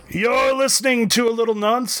You're listening to A Little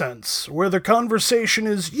Nonsense, where the conversation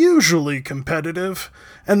is usually competitive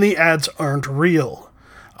and the ads aren't real.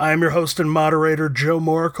 I'm your host and moderator, Joe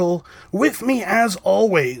Moracle. With me, as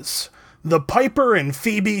always, the Piper and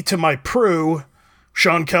Phoebe to my Prue,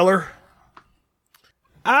 Sean Keller.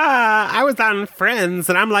 I was on Friends,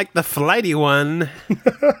 and I'm like the flighty one.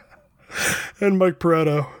 And Mike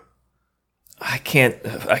Pareto. I can't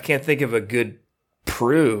think of a good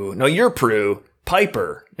Prue. No, you're Prue.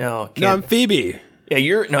 Piper. No, I'm Phoebe. Yeah,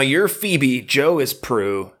 you're Phoebe. Joe is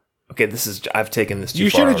Prue. Okay, I've taken this too far. You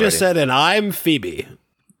should have just already. said, and I'm Phoebe.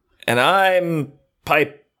 And I'm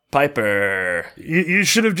Piper. You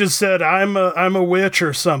should have just said, I'm a witch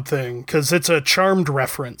or something, because it's a Charmed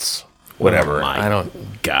reference. Whatever. Oh I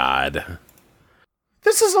don't. God.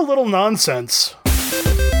 This is A Little Nonsense.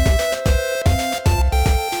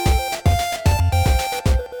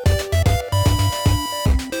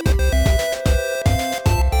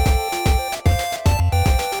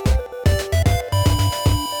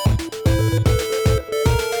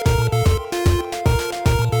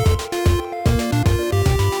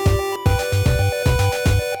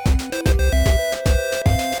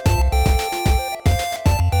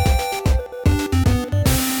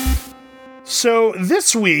 So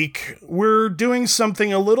this week, we're doing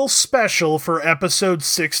something a little special for episode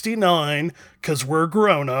 69, because we're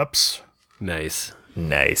grown-ups. Nice.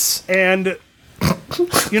 And,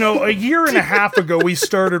 a year and a half ago, we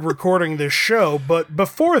started recording this show, but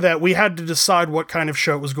before that, we had to decide what kind of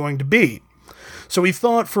show it was going to be. So we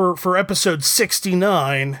thought for episode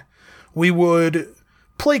 69, we would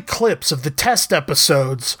play clips of the test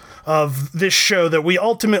episodes of this show that we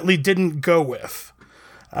ultimately didn't go with.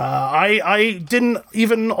 I didn't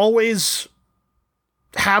even always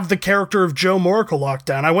have the character of Joe Moracle locked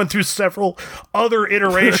down. I went through several other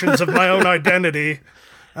iterations of my own identity.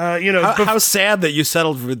 How sad that you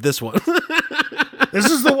settled with this one. This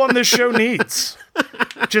is the one this show needs.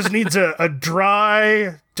 Just needs a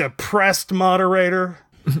dry, depressed moderator.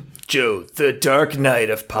 Joe, the Dark Knight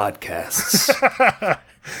of podcasts.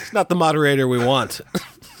 It's not the moderator we want.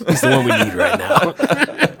 It's the one we need right now.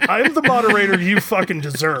 I'm the moderator you fucking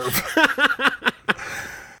deserve.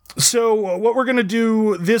 So what we're going to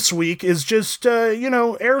do this week is just,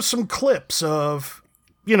 air some clips of,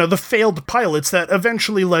 the failed pilots that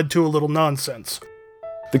eventually led to A Little Nonsense.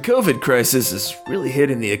 The COVID crisis has really hit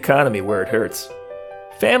in the economy where it hurts.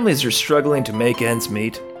 Families are struggling to make ends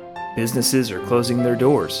meet. Businesses are closing their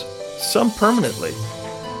doors, some permanently.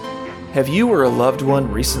 Have you or a loved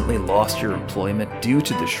one recently lost your employment due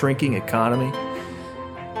to the shrinking economy?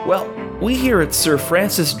 Well, we here at Sir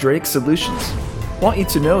Francis Drake Solutions want you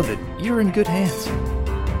to know that you're in good hands.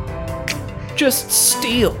 Just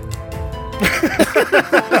steal.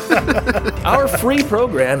 Our free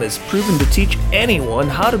program is proven to teach anyone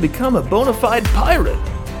how to become a bona fide pirate.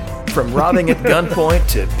 From robbing at gunpoint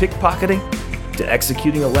to pickpocketing to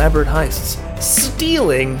executing elaborate heists,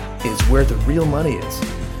 stealing is where the real money is.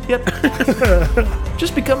 Yep.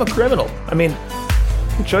 Just become a criminal. I mean,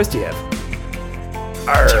 what choice do you have?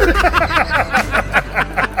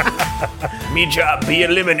 Me job be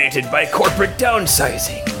eliminated by corporate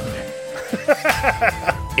downsizing.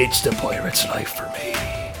 It's the pirate's life for me.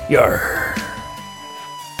 Yarr.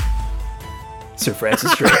 Sir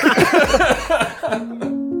Francis Drake.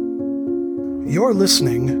 You're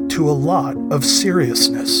listening to a lot of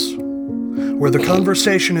seriousness, where the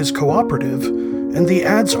conversation is cooperative and the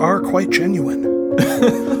ads are quite genuine.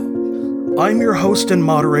 I'm your host and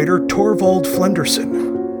moderator, Torvald Flenderson.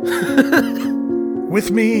 With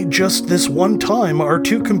me just this one time are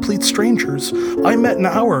two complete strangers I met an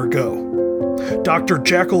hour ago, Dr.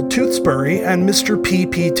 Jackal Toothsbury and Mr.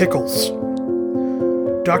 P.P. Tickles.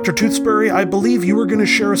 Dr. Toothsbury, I believe you were going to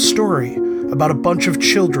share a story about a bunch of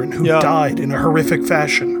children who died in a horrific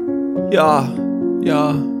fashion. Yeah,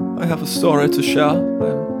 I have a story to share.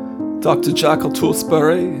 Dr. Jackal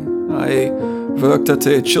Toothsbury. I worked at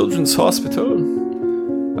a children's hospital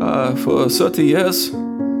for 30 years.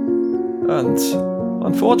 And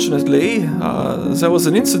unfortunately, there was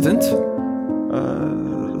an incident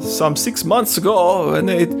some 6 months ago when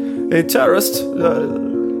a terrorist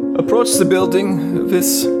approached the building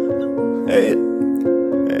with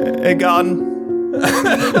a gun.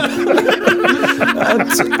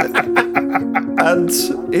 and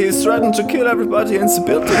he threatened to kill everybody in the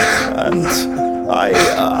building. And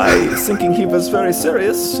I thinking he was very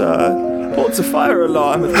serious, pulled the fire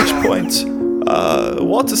alarm, at which point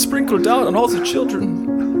water sprinkled down on all the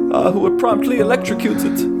children who were promptly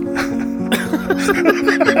electrocuted.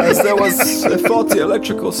 As there was a faulty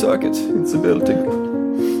electrical circuit in the building.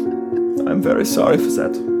 I'm very sorry for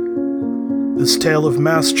that. This tale of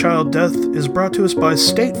mass child death is brought to us by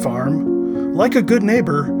State Farm. Like a good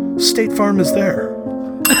neighbor, State Farm is there.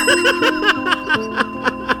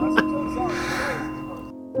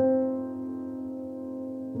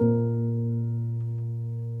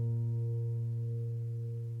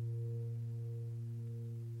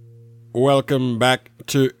 Welcome back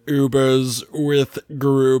to Ubers with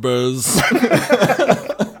Grubers.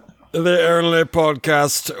 The only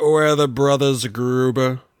podcast where the brothers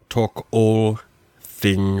Gruber talk all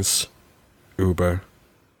things Uber.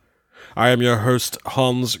 I am your host,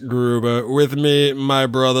 Hans Gruber. With me, my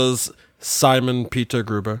brothers, Simon Peter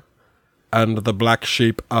Gruber, and the black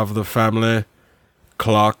sheep of the family,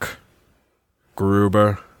 Clark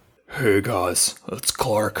Gruber. Hey guys, it's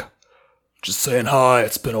Clark. Just saying hi,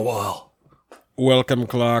 it's been a while. Welcome,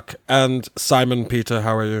 Clark. And Simon Peter,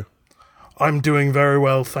 how are you? I'm doing very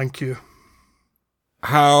well, thank you.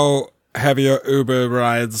 How have your Uber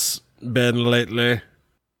rides been lately?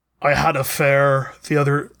 I had a fare the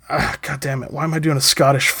other... God damn it, why am I doing a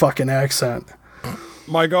Scottish fucking accent?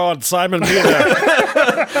 My God, Simon Peter.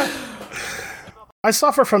 I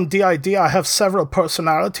suffer from DID. I have several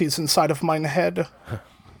personalities inside of my head.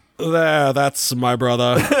 There, that's my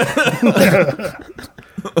brother.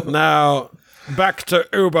 Now, back to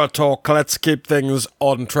Uber talk. Let's keep things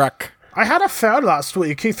on track. I had a fare last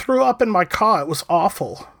week. He threw up in my car. It was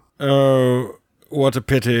awful. Oh, what a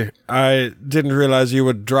pity. I didn't realize you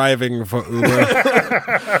were driving for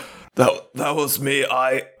Uber. That was me.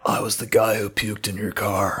 I was the guy who puked in your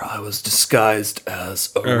car. I was disguised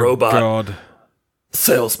as a robot God.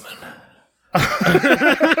 salesman.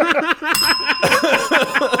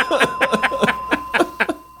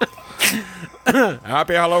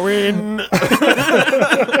 Happy Halloween.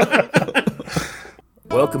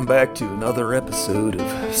 Welcome back to another episode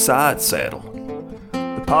of Side Saddle,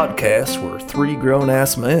 the podcast where three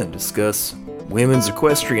grown-ass men discuss women's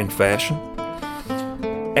equestrian fashion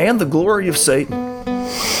and the glory of Satan.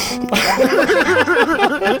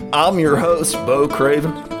 I'm your host, Bo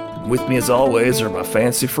Craven. With me as always are my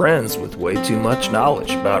fancy friends with way too much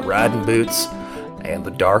knowledge about riding boots and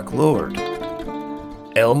the Dark Lord,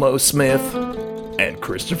 Elmo Smith and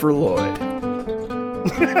Christopher Lloyd.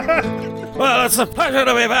 Well, it's a pleasure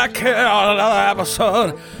to be back here on another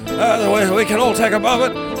episode. We can all take a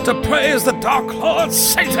moment to praise the Dark Lord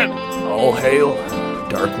Satan. All hail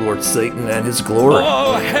Dark Lord Satan and his glory.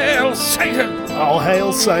 All hail Satan. All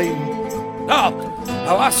hail Satan. Now,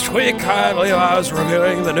 last week I believe I was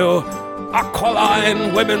reviewing the new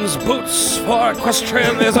Aqualine women's boots for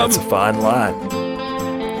equestrianism. That's a fine line.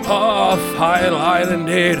 Oh, fine line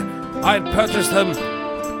indeed. I'd purchase them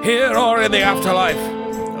here or in the afterlife.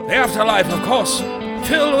 The afterlife, of course,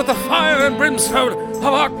 filled with the fire and brimstone of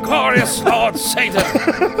our glorious Lord Satan.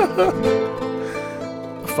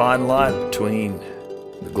 A fine line between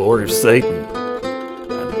the glory of Satan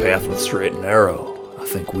and the path of the straight and narrow. I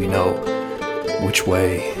think we know which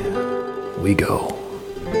way we go.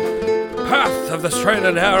 Path of the straight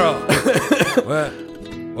and narrow.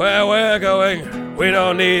 Where we're going, we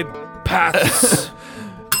don't need paths.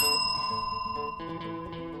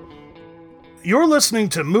 You're listening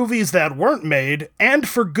to Movies That Weren't Made, and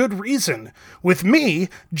for good reason, with me,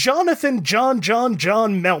 Jonathan John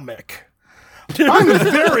Melnick. I'm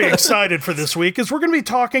very excited for this week, as we're going to be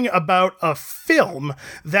talking about a film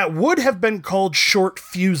that would have been called Short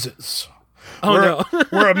Fuses. No.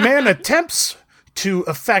 Where a man attempts to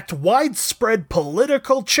effect widespread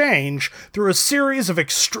political change through a series of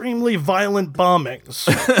extremely violent bombings.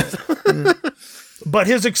 But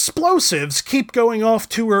his explosives keep going off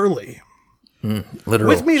too early. Literal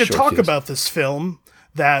With me to short talk fuse. about this film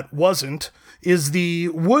that wasn't is the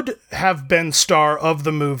would-have-been star of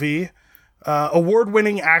the movie,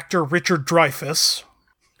 award-winning actor Richard Dreyfuss,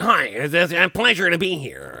 Hi, it's a pleasure to be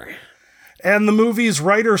here. and the movie's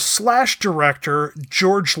writer/director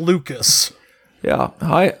George Lucas. Yeah.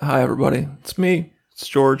 Hi, everybody. It's me. It's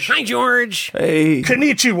George. Hi, George. Hey.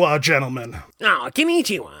 Konnichiwa, gentlemen. Oh,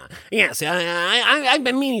 konnichiwa. Yes, I've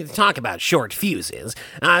been meaning to talk about Short Fuses.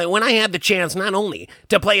 When I had the chance not only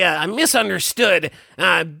to play a misunderstood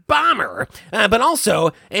bomber, but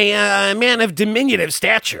also a man of diminutive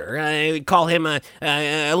stature. We call him a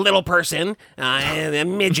little person, a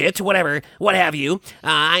midget, whatever, what have you.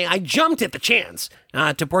 I jumped at the chance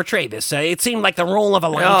to portray this. It seemed like the role of a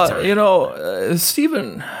lifetime.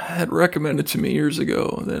 Stephen had recommended to me years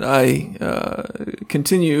ago that I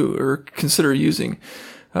continue or consider using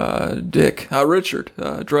Richard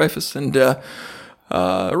Dreyfuss, and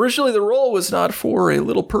originally the role was not for a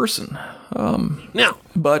little person. No,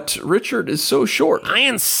 But Richard is so short. I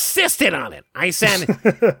insisted on it. I said,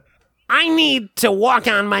 I need to walk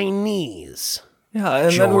on my knees. Yeah,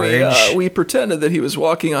 and George. then we pretended that he was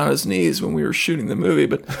walking on his knees when we were shooting the movie,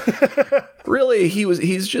 but really he's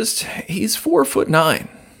 4'9",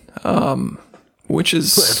 which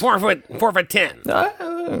is 4'10",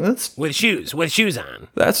 that's with shoes on.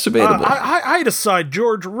 debatable. I decide,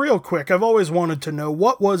 George, real quick. I've always wanted to know,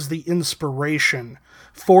 what was the inspiration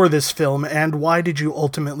for this film, and why did you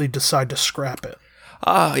ultimately decide to scrap it?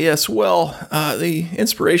 Yes. Well, the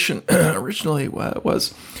inspiration originally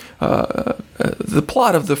was the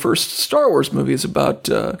plot of the first Star Wars movie is about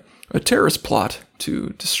a terrorist plot to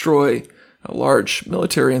destroy a large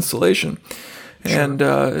military installation. And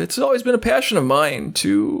it's always been a passion of mine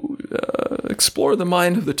to explore the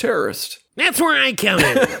mind of the terrorist. That's where I come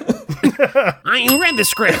in. I read the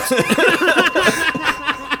script.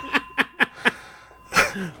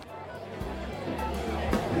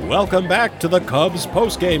 Welcome back to the Cubs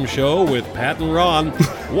postgame show with Pat and Ron.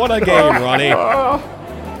 What a game, Ronnie.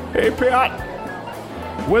 Hey, Pat.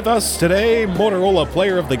 With us today, Motorola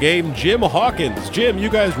player of the game, Jim Hawkins. Jim, you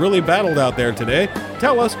guys really battled out there today.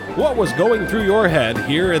 Tell us what was going through your head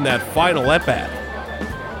here in that final at-bat.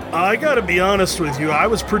 I gotta be honest with you, I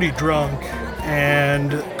was pretty drunk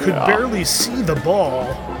and could barely see the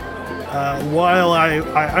ball. While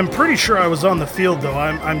I'm pretty sure I was on the field, though.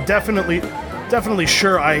 I'm definitely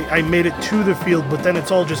sure I made it to the field, but then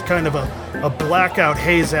it's all just kind of a blackout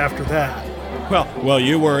haze after that. Well,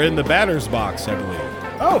 you were in the batter's box, I believe.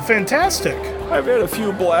 Oh, fantastic. I've had a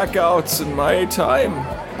few blackouts in my time.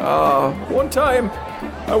 One time,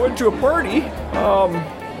 I went to a party,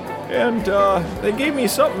 and they gave me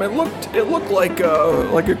something. It looked like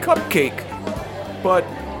a cupcake, but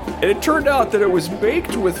it turned out that it was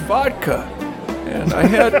baked with vodka, and I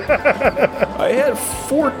had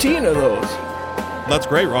 14 of those. That's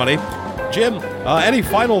great, Ronnie. Jim, any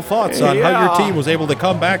final thoughts on how your team was able to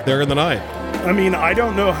come back there in the ninth? I mean, I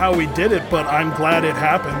don't know how we did it, but I'm glad it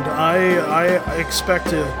happened. I expect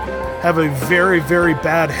to have a very, very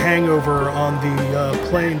bad hangover on the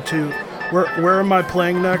plane to... Where am I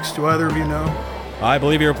playing next? Do either of you know? I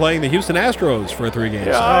believe you're playing the Houston Astros for 3 games.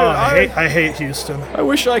 Yeah, I hate Houston. I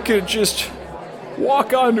wish I could just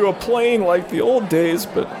walk onto a plane like the old days,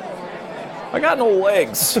 but I got no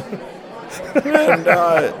legs. And,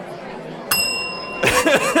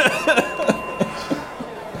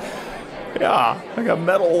 yeah, I got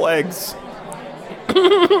metal legs.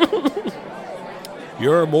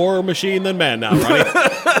 You're more machine than man now, Ronnie.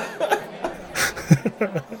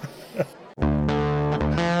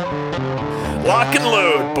 Lock and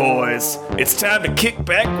load, boys. It's time to kick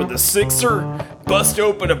back with a sixer, bust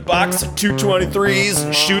open a box of 223s,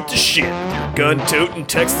 and shoot the shit with your gun-toting,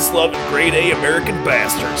 Texas-loving, grade-A American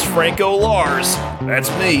bastards, Franco Lars, that's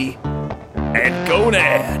me, and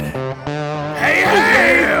Gonad. Hey!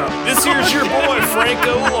 This here's your boy,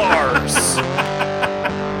 Franco Lars.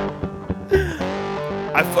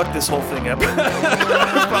 I fucked this whole thing up.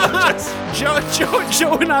 I apologize.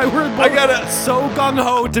 Joe and I were both so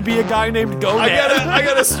gung-ho to be a guy named Gonad. I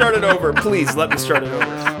gotta start it over. Please, let me start it over.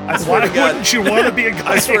 I swear Why to God. wouldn't you want to be a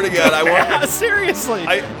guy? I swear to God, I want... Yeah, seriously.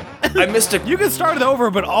 I missed a... You can start it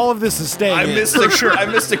over, but all of this is staying I in. missed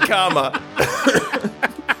a comma.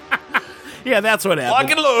 Yeah, that's what happened.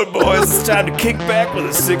 Lock and load, boys. It's time to kick back with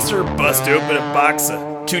a sixer, bust open a box of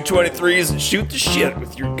 223s, and shoot the shit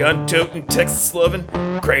with your gun-toting, Texas-loving,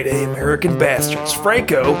 grade-A American bastards,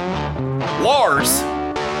 Franco, Lars,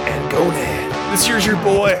 and Gonad. This here's your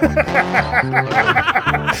boy.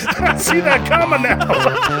 I see that coming now.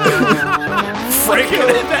 Franco.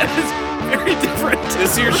 That is very different.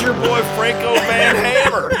 This here's your boy, Franco Van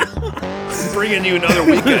Hammer. Bringing you another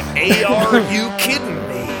week of Are You Kidding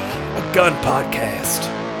Me? A gun podcast.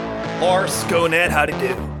 Lars, Gonad, how'd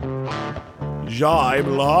do? Yeah,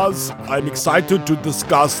 I'm Lars. I'm excited to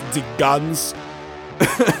discuss the guns.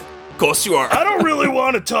 Of course you are. I don't really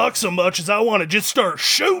want to talk so much as I want to just start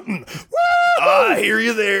shooting. Woo! I hear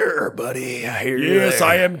you there, buddy. I hear you there. Yes,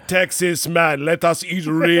 I am Texas man. Let us eat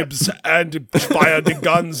ribs and fire the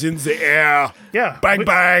guns in the air. Yeah. Bang,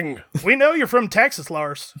 bang. We know you're from Texas,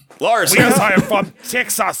 Lars. Lars, Yes, I am from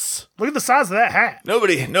Texas. Look at the size of that hat.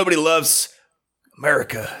 nobody loves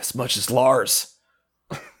America as much as Lars.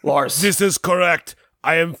 Lars. This is correct.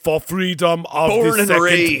 I am for freedom of Born the and Second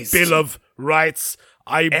raised. Bill of Rights.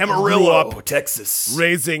 I grew Amarillo, up Texas.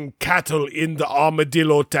 raising cattle in the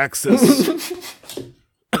Armadillo, Texas.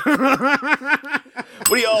 What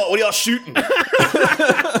are y'all shooting?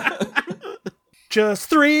 Just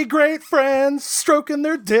 3 great friends stroking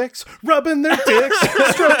their dicks, rubbing their dicks,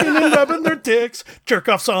 stroking and rubbing their dicks. Jerk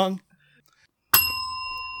off song.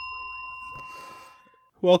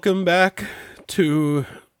 Welcome back to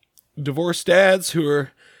divorced dads who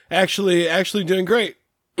are actually doing great.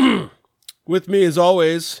 With me, as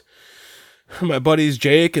always, my buddies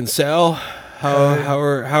Jake and Sal. How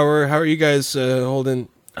are you guys holding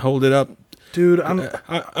up? Dude,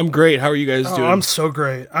 I'm great. How are you guys doing? I'm so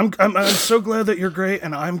great. I'm so glad that you're great,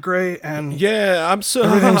 and I'm great, and yeah, I'm so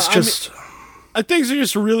everything's just. Things are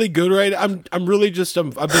just really good, right? I've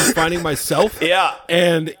been finding myself. Yeah.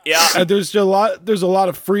 And there's a lot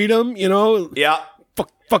of freedom, you know? Yeah.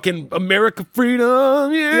 Fucking America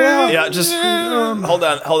freedom. Yeah. Yeah, just hold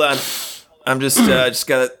on. I'm just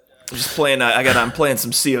playing I'm playing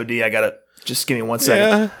some COD. Just give me 1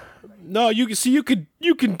 second. Yeah. No, you can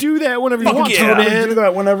do that whenever you want yeah. to, You man. can do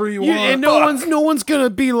that whenever you want. And no one's gonna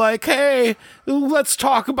be like, "Hey, let's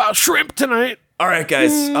talk about shrimp tonight." All right, guys.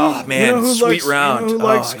 Oh man, You know who sweet likes, round. You know who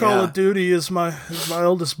likes Oh, Call yeah. of Duty is my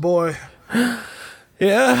eldest boy.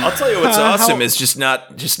 Yeah. I'll tell you what's awesome is just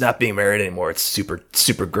not being married anymore. It's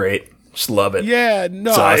super great. Just love it. Yeah, no,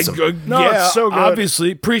 It's awesome. It's so good.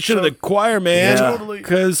 Obviously, preaching to the choir, man. Yeah. Totally.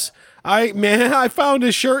 Because I found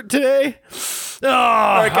his shirt today. Oh,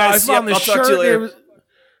 all right, guys. I found Yep, this I'll talk to you shirt. later.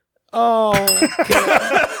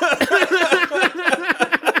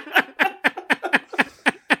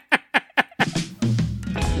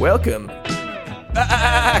 Welcome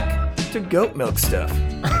back to Goat Milk Stuff, a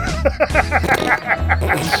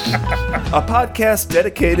podcast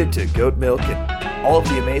dedicated to goat milk and all of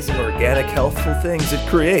the amazing organic, healthful things it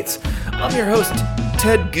creates. I'm your host,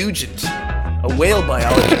 Ted Gugent, a whale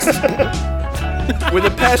biologist with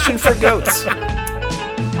a passion for goats.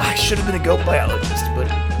 I should have been a goat biologist, but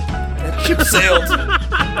that ship sailed,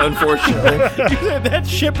 unfortunately. That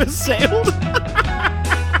ship has sailed.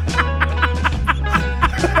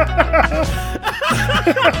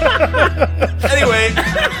 Anyway,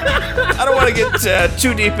 I don't want to get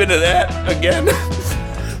too deep into that again.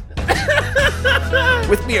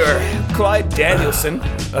 With me are Clyde Danielson,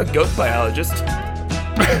 a goat biologist,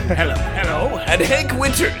 Hello. and Hank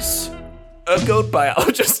Winters, a goat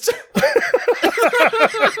biologist.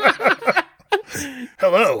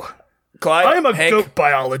 Hello, Clyde, I am a Hank, goat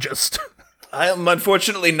biologist. I am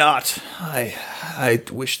unfortunately not. I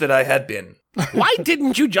wish that I had been. Why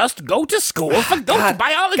didn't you just go to school for goat God,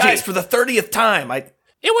 biology? guys, for the 30th time, It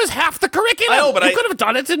was half the curriculum. I know, but you I- could have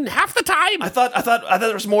done it in half the time. I thought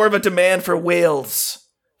there was more of a demand for whales.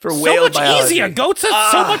 For so whale much biology. easier. Goats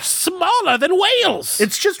are so much smaller than whales.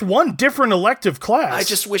 It's just one different elective class. I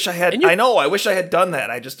just wish I had. And you- I wish I had done that.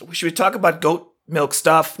 Should we talk about goat milk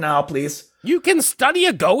stuff now, please? You can study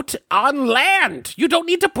a goat on land. You don't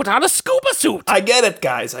need to put on a scuba suit. I get it,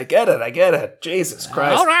 guys. I get it. Jesus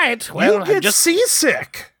Christ. All right. Well, you get just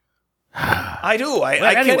seasick. I do. I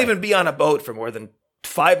can't anyway. even be on a boat for more than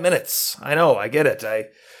 5 minutes. I know. I get it.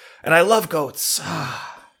 I love goats.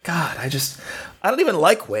 God, I don't even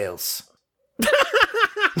like whales.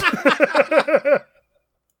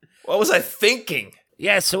 What was I thinking?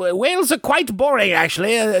 yes, whales are quite boring.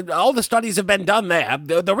 Actually, all the studies have been done there.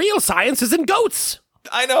 The real science is in goats.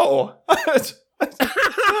 I know.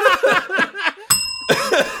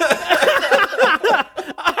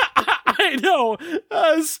 I know.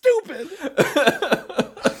 Stupid.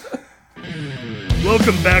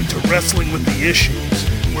 Welcome back to Wrestling with the Issues,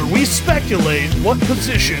 where we speculate what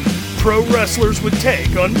position pro wrestlers would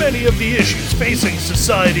take on many of the issues facing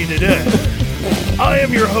society today. I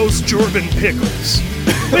am your host, Jordan Pickles.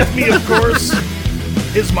 With me, of course,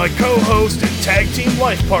 is my co-host and tag team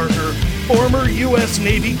life partner, former U.S.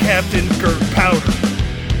 Navy Captain Gert Powder.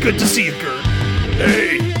 Good to see you, Gert.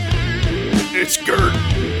 Hey, it's Gert.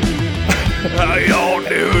 How y'all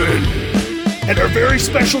doing? And our very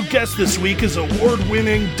special guest this week is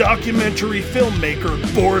award-winning documentary filmmaker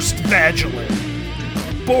Borst Vagelin.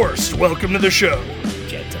 Borst, welcome to the show.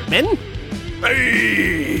 Gentlemen.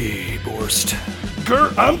 Hey, Borst.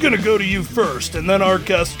 Gert, I'm gonna go to you first, and then our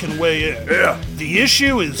guest can weigh in. Yeah. The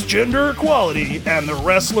issue is gender equality, and the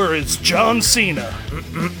wrestler is John Cena.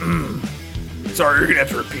 Sorry, you're gonna have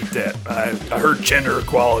to repeat that. I heard gender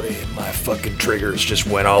equality and my fucking triggers just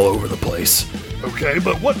went all over the place. Okay,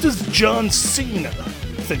 but what does John Cena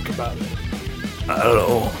think about it? I don't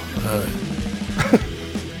know.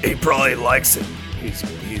 He probably likes it.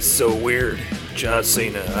 He's so weird. John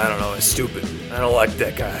Cena, I don't know, he's stupid. I don't like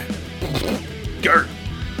that guy. Gert.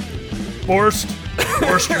 Borst,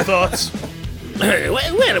 your thoughts? Well,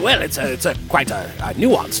 it's a quite a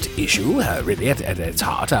nuanced issue, really, at its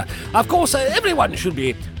heart. Of course, everyone should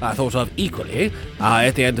be thought of equally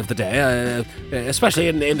at the end of the day, especially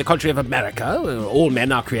in the country of America. All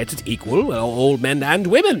men are created equal, all men and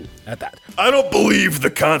women at that. I don't believe the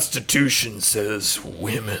Constitution says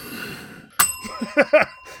women.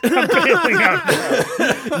 I'm bailing out.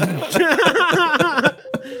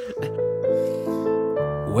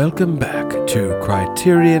 Welcome back to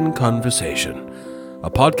Criterion Conversation, a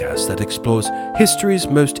podcast that explores history's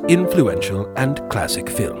most influential and classic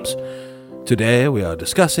films. Today we are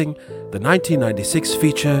discussing the 1996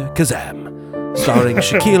 feature Kazam, starring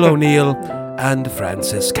Shaquille O'Neal and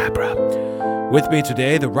Francis Capra. With me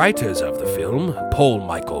today, the writers of the film, Paul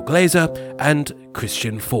Michael Glazer and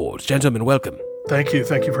Christian Ford. Gentlemen, welcome. Thank you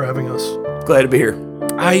for having us. Glad to be here.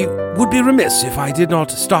 I would be remiss if I did not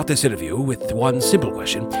start this interview with one simple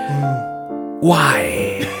question.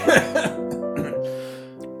 Why?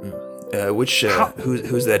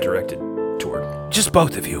 Who's that directed toward? Just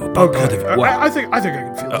both of you. Both of you. I think I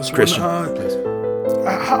can feel this Christian, one. please.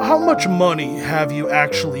 How much money have you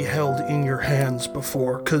actually held in your hands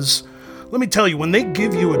before? Because let me tell you, when they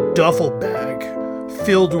give you a duffel bag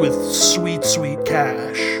filled with sweet, sweet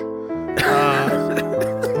cash,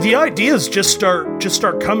 the ideas just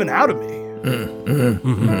start coming out of me.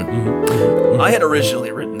 I had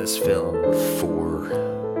originally written this film for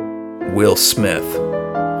Will Smith.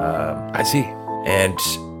 I see. And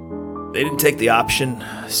they didn't take the option,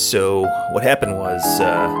 so what happened was,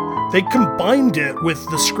 They combined it with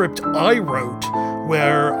the script I wrote,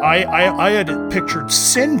 where I had pictured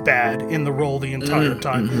Sinbad in the role the entire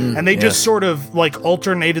time, and they just sort of like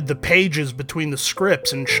alternated the pages between the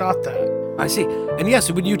scripts and shot that. I see. And yes,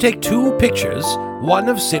 when you take two pictures, one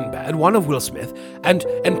of Sinbad, one of Will Smith, and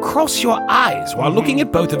cross your eyes while looking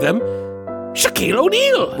at both of them, Shaquille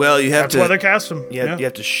O'Neal. well, you have That's why they cast him. you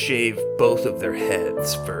have to shave both of their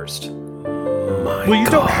heads first. Well, you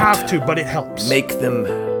don't have to, but it helps. Make them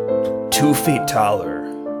 2 feet taller.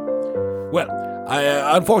 Well,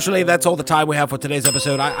 unfortunately, that's all the time we have for today's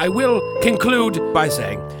episode. I will conclude by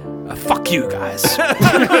saying, fuck you guys.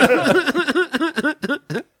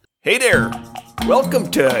 Hey there!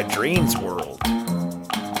 Welcome to Drain's World.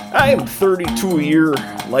 I am 32-year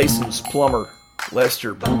licensed plumber,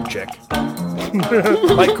 Lester Boobcheck.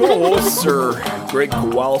 My co-hosts are Greg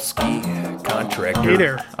Kowalski, contractor Hey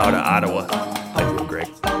there. out of Ottawa. How you doing, Greg?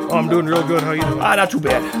 Oh, I'm doing real good. How you doing? Not too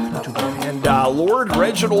bad. Not too bad. And Lord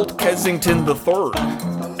Reginald Kensington III.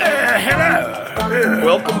 Hello.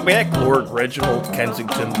 Welcome back, Lord Reginald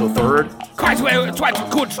Kensington III. Quite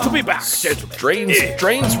good to be back, gentlemen.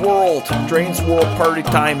 Drain's World party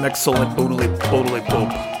time. Excellent boodly poop.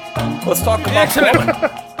 Let's talk about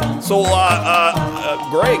plumbing. So,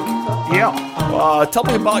 Greg, Yeah. tell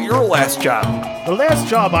me about your last job. The last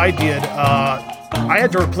job I did, I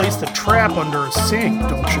had to replace the trap under a sink,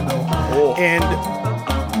 don't you know? Oh. And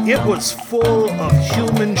it was full of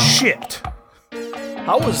human shit.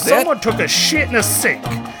 How was that? Someone took a shit in a sink,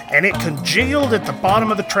 and it congealed at the bottom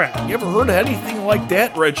of the trap. You ever heard of anything like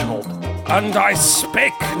that, Reginald? And I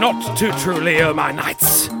spake not too truly, O my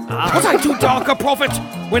knights. Was I too dark a prophet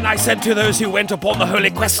when I said to those who went upon the holy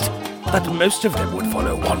quest that most of them would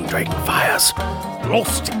follow wandering fires,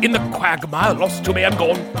 lost in the quagmire, lost to me and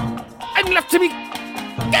gone, and left to me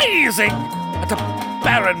gazing at a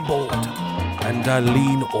barren board, And a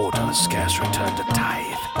lean order scarce returned a tithe.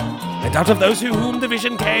 and out of those whom the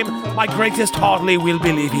vision came, my greatest hardly will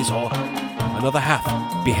believe he saw. Another half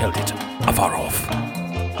beheld it afar off.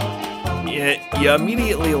 You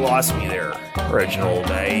immediately lost me there, Reginald.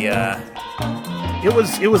 It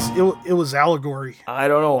was allegory. I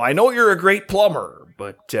don't know. I know you're a great plumber,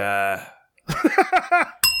 but Yeah,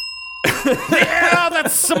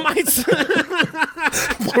 that's smites.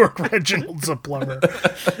 Lord Reginald's a plumber.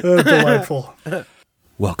 Delightful.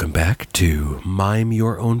 Welcome back to Mime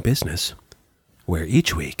Your Own Business, where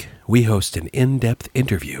each week we host an in-depth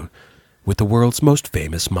interview with the world's most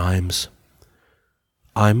famous mimes.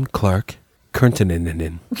 I'm Clark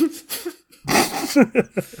Kernteninen.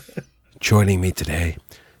 Joining me today,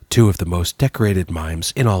 two of the most decorated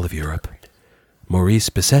mimes in all of Europe, Maurice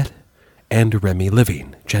Bisset and Remy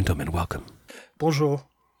Levine. Gentlemen, welcome. Bonjour.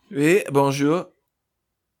 Oui, bonjour.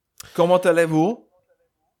 Comment allez-vous?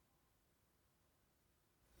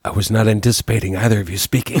 I was not anticipating either of you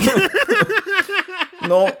speaking.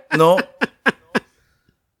 No.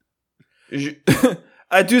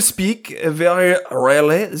 I do speak very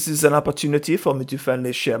rarely. This is an opportunity for me to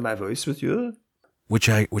finally share my voice with you. Which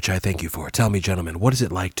I thank you for. Tell me, gentlemen, what is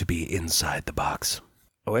it like to be inside the box?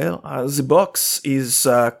 Well, the box is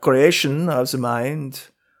a creation of the mind,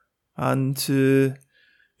 and it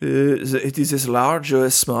is as large or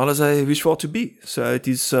as small as I wish for it to be. So it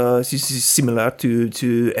is similar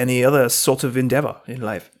to any other sort of endeavor in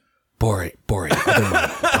life. Boring. Other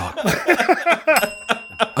mime, talk.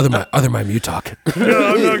 Other mime, you talk.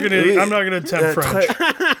 No, I'm not gonna attempt French.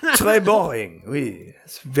 Très boring. Oui,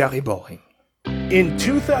 it's very boring. In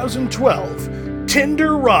 2012,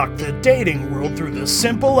 Tinder rocked the dating world through the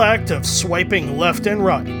simple act of swiping left and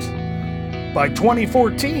right. By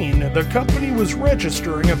 2014, the company was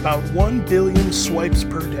registering about 1 billion swipes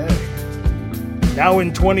per day. Now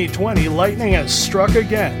in 2020, lightning has struck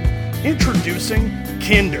again, introducing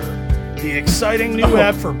Kinder, the exciting new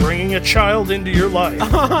app for bringing a child into your life.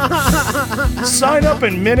 Sign up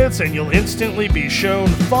in minutes and you'll instantly be shown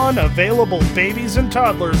fun, available babies and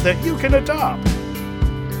toddlers that you can adopt.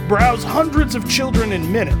 Browse hundreds of children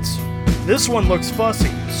in minutes. This one looks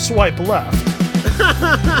fussy. Swipe left.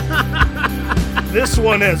 This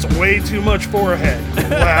one has way too much forehead.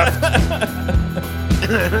 Left.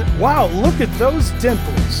 Wow, look at those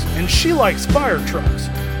dimples. And she likes fire trucks.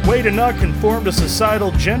 Way to not conform to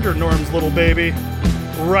societal gender norms, little baby.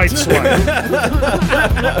 Right swipe.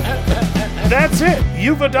 That's it.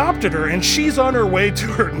 You've adopted her, and she's on her way to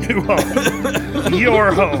her new home.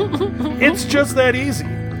 Your home. It's just that easy.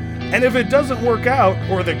 And if it doesn't work out,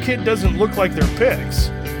 or the kid doesn't look like their pics,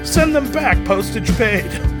 send them back, postage paid.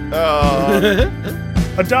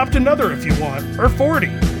 Adopt another if you want, or 40.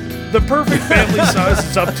 The perfect family size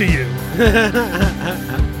is up to you.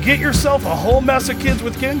 Get yourself a whole mess of kids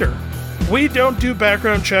with Kinder. We don't do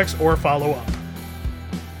background checks or follow up.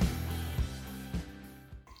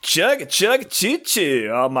 Chugga chugga choo choo,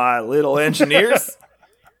 all my little engineers.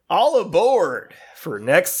 All aboard for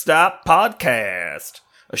Next Stop Podcast,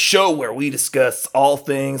 a show where we discuss all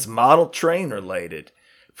things model train related,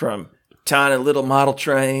 from tiny little model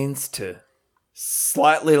trains to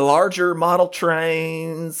slightly larger model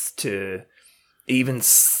trains to even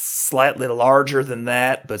slightly larger than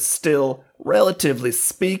that, but still, relatively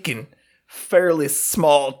speaking, fairly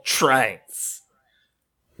small trains.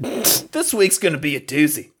 This week's going to be a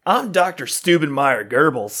doozy. I'm Dr. Steubenmeyer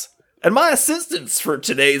Goebbels, and my assistants for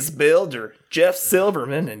today's build are Jeff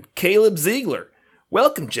Silverman and Caleb Ziegler.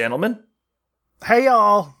 Welcome, gentlemen. Hey,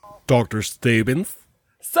 y'all. Dr. Stevens.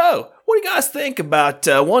 So, what do you guys think about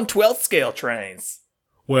 1/12 scale trains?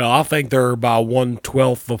 Well, I think they're about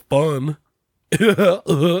 1/12 the fun.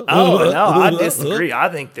 Oh, no, I disagree. I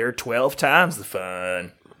think they're 12 times the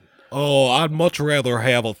fun. Oh, I'd much rather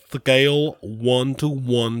have a scale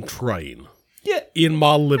 1-to-1 train. Yeah, In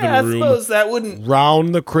my living I room, suppose that wouldn't...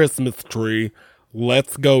 round the Christmas tree.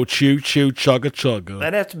 Let's go choo-choo, chugga-chugga.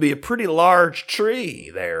 That'd have to be a pretty large tree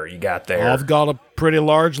there you got there. I've got a pretty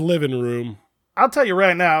large living room. I'll tell you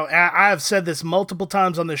right now, I have said this multiple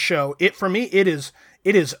times on this show. For me, it is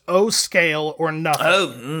O scale or nothing.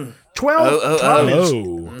 Oh, 12 is...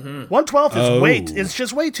 Oh. 1/12 is way... Oh. It's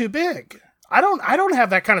just way too big. I don't have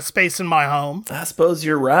that kind of space in my home. I suppose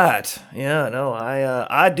you're right. Yeah, no,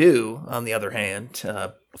 I do, on the other hand.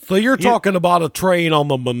 So you're talking about a train on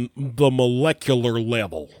the molecular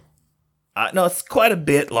level. No, it's quite a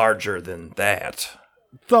bit larger than that.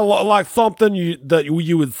 So like something that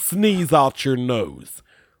you would sneeze out your nose.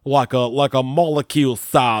 Like a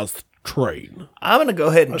molecule-sized train. I'm going to go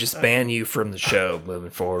ahead and just ban you from the show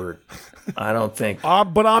moving forward. I don't think...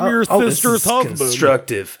 But I'm your this sister's is husband.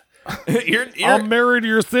 constructive. You're I'm married to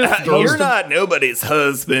your sister. you're not nobody's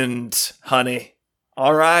husband, honey.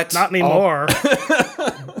 All right? Not anymore.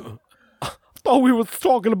 Oh, we was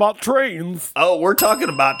talking about trains. Oh, we're talking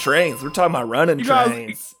about trains. We're talking about running guys-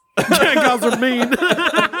 trains. You guys are mean.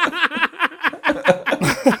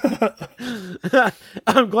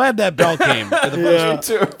 I'm glad that bell came.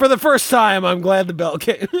 For the first time, I'm glad the bell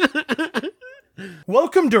came.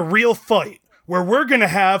 Welcome to Real Fight, where we're going to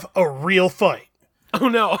have a real fight. Oh,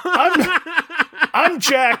 no. I'm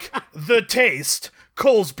Jack the Taste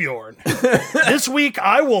Colesbjorn. This week,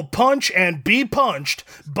 I will punch and be punched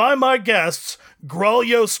by my guests, Grawl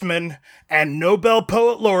Yostman and Nobel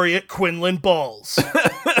Poet Laureate Quinlan Balls.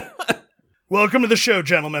 Welcome to the show,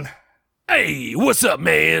 gentlemen. Hey, what's up,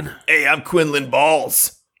 man? Hey, I'm Quinlan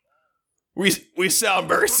Balls. We sound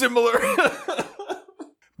very similar.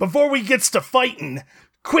 Before we gets to fighting,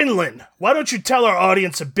 Quinlan, why don't you tell our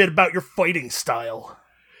audience a bit about your fighting style?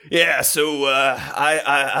 Yeah, so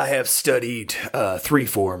I have studied 3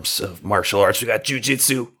 forms of martial arts. We got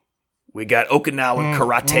jiu-jitsu, we got Okinawan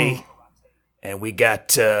karate, and we got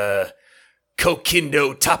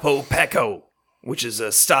Kokindo Tapo Paco, which is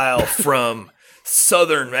a style from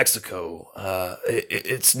southern Mexico.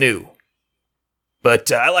 It's new.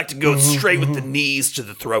 But I like to go straight with the knees to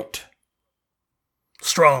the throat.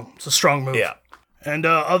 Strong. It's a strong move. Yeah. And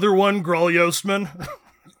other one, Grawl Yostman.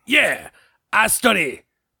 Yeah, I study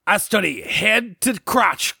head to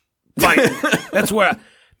crotch fighting. that's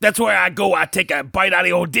where I go. I take a bite out of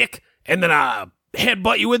your dick, and then I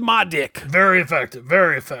headbutt you with my dick. Very effective.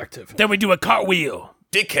 Very effective. Then we do a cartwheel.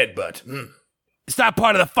 Dick headbutt. It's not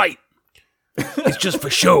part of the fight. It's just for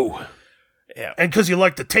show. And because you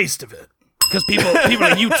like the taste of it. Because people are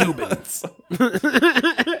YouTubing.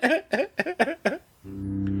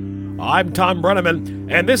 I'm Tom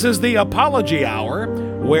Brenneman, and this is the Apology Hour,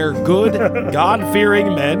 where good,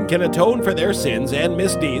 God-fearing men can atone for their sins and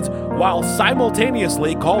misdeeds while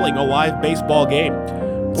simultaneously calling a live baseball game.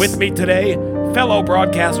 With me today, fellow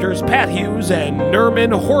broadcasters Pat Hughes and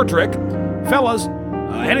Nerman Hordrick. Fellas,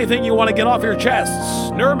 anything you want to get off your chests?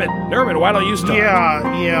 Nerman, why don't you start? I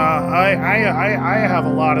have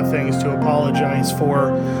a lot of things to apologize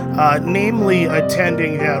for, namely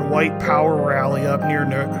attending that white power rally up near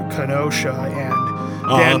Kenosha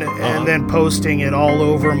and then posting it all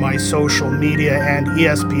over my social media and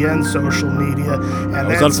ESPN social media. And that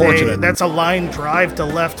was unfortunate. That's a line drive to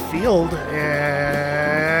left field,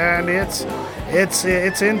 and it's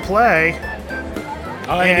in play.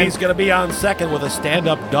 And he's going to be on second with a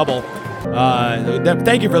stand-up double.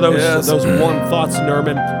 Thank you for those warm thoughts,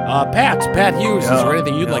 Nerman. Pat Hughes, is there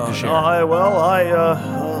anything you'd like to share?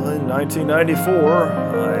 In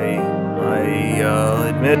 1994, I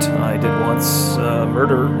admit I did once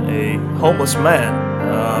murder a homeless man.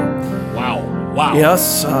 Wow.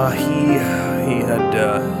 Yes, he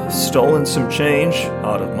had stolen some change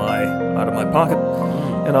out of my pocket,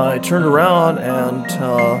 and I turned around and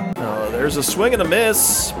there's a swing and a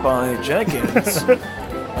miss by Jenkins.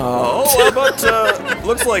 But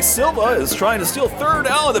looks like Silva is trying to steal third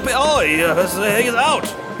out of the. He's out.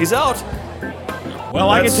 He's out. Well,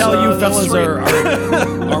 I can tell you fellas are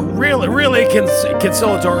really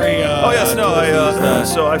conciliatory.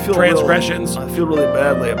 So I feel transgressions. I feel really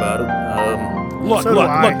badly about it. Look,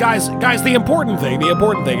 guys. The important thing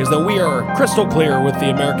is that we are crystal clear with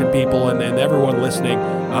the American people and everyone listening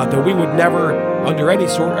that we would never, under any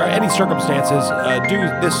circumstances, do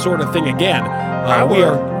this sort of thing again.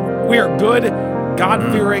 We are good,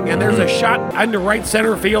 God-fearing, and there's a shot into right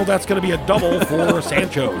center field that's going to be a double for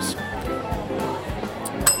Sancho's.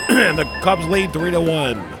 And the Cubs lead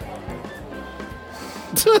 3-1.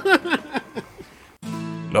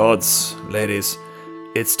 Lords, ladies,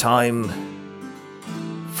 it's time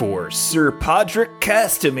for Sir Podrick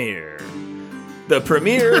Castamere, the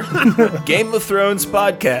premier Game of Thrones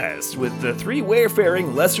podcast with the three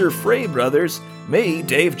wayfaring lesser Frey brothers, me,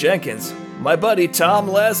 Dave Jenkins, my buddy Tom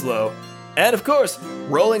Laszlo, and of course,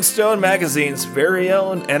 Rolling Stone magazine's very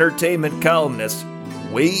own entertainment columnist,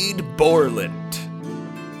 Wade Borland.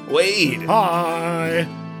 Wade. Hi.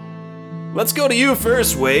 Let's go to you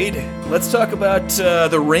first, Wade. Let's talk about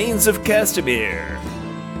the Rains of Castamere.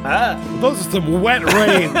 Those are some wet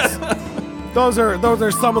rains. Those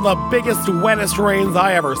are some of the biggest, wettest rains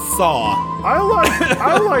I ever saw. I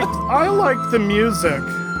like the music.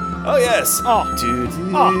 Oh yes.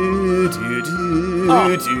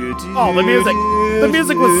 The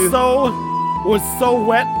music was so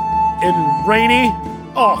wet and rainy.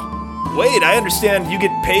 Wade, I understand you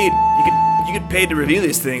get paid. You get paid to review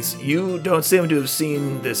these things. You don't seem to have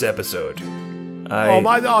seen this episode.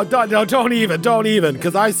 Don't even,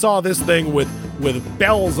 because I saw this thing with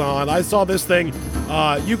bells on. I saw this thing.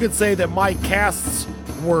 You could say that my casts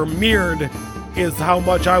were mirrored, is how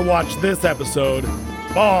much I watched this episode.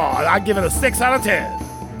 I give it a 6 out of 10.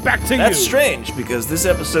 Back to you. That's strange, because this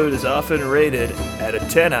episode is often rated at a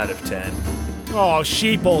 10 out of 10. Oh,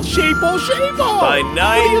 sheeple. By What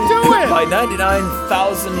are you doing? By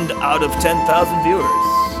 99,000 out of 10,000 viewers.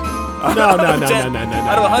 No. Out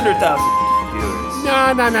of 100,000 viewers. No.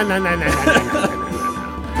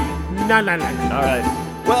 All right.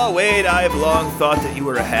 Well, Wade, I've long thought that you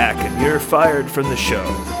were a hack, and you're fired from the show.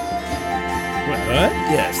 What?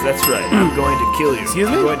 Yes, that's right. I'm going to kill you. Excuse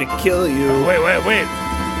me? I'm going to kill you. Wait, what?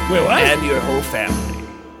 And your whole family.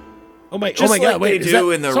 Oh my Just God! like Wait, they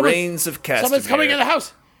do in the Rains of Castamere. Someone's coming in the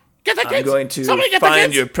house. Get the kids. I'm going to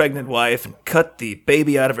find your pregnant wife and cut the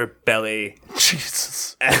baby out of her belly.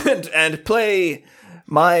 Jesus. And play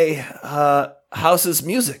my house's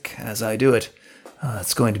music as I do it.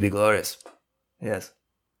 It's going to be glorious. Yes.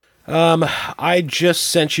 I just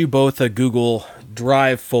sent you both a Google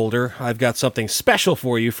Drive folder. I've got something special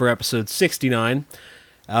for you for episode 69.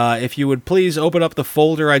 If you would please open up the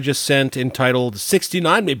folder I just sent entitled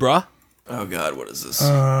 69 Me Bruh. Oh God, what is this?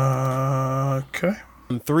 Okay.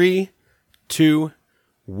 3, 2,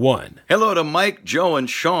 1. Hello to Mike, Joe, and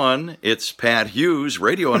Sean. It's Pat Hughes,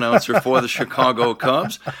 radio announcer for the Chicago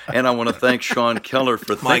Cubs. And I want to thank Sean Keller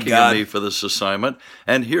for thinking of me for this assignment.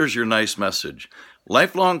 And here's your nice message.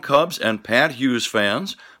 Lifelong Cubs and Pat Hughes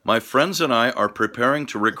fans, my friends and I are preparing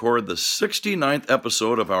to record the 69th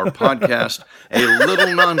episode of our podcast, A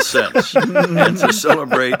Little Nonsense. And to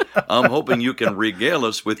celebrate, I'm hoping you can regale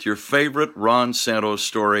us with your favorite Ron Santos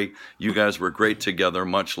story. You guys were great together.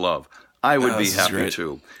 Much love. I would be happy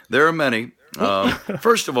to. There are many.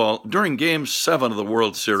 First of all, during Game 7 of the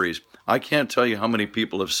World Series, I can't tell you how many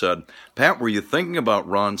people have said, Pat, were you thinking about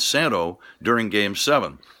Ron Santo during Game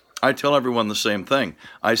 7? I tell everyone the same thing.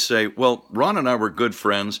 I say, well, Ron and I were good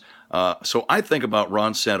friends, so I think about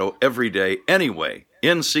Ron Santo every day anyway.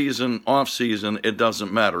 In season, off season, it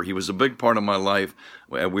doesn't matter. He was a big part of my life.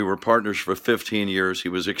 We were partners for 15 years. He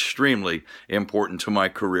was extremely important to my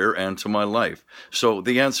career and to my life. So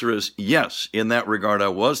the answer is yes. In that regard, I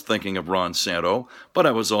was thinking of Ron Santo, but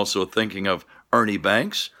I was also thinking of Ernie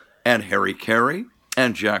Banks and Harry Carey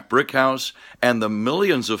and Jack Brickhouse and the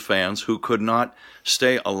millions of fans who could not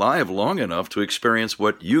stay alive long enough to experience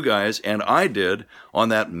what you guys and I did on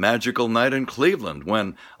that magical night in Cleveland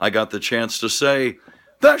when I got the chance to say,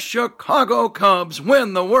 the Chicago Cubs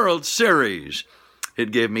win the World Series.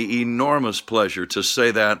 It gave me enormous pleasure to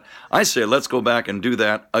say that. I say, let's go back and do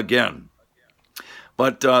that again.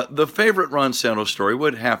 But the favorite Ron Santos story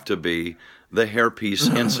would have to be the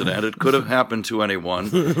hairpiece incident. It could have happened to anyone.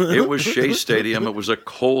 It was Shea Stadium. It was a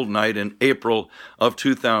cold night in April of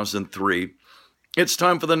 2003. It's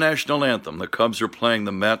time for the national anthem. The Cubs are playing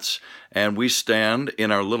the Mets, and we stand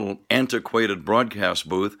in our little antiquated broadcast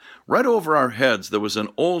booth. Right over our heads, there was an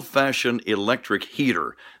old-fashioned electric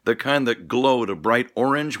heater, the kind that glowed a bright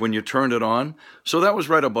orange when you turned it on. So that was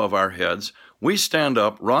right above our heads. We stand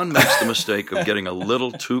up. Ron makes the mistake of getting a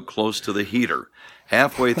little too close to the heater.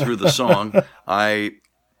 Halfway through the song, I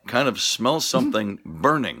kind of smell something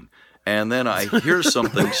burning, and then I hear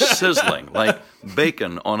something sizzling, like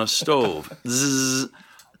bacon on a stove. Zzz.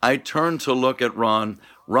 I turn to look at Ron.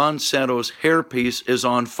 Ron Santos' hairpiece is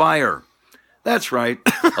on fire. That's right,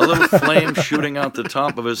 a little flame shooting out the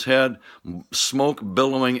top of his head, smoke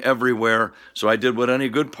billowing everywhere. So I did what any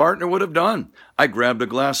good partner would have done. I grabbed a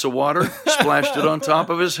glass of water, splashed it on top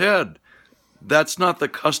of his head. That's not the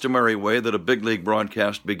customary way that a big league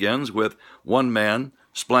broadcast begins, with one man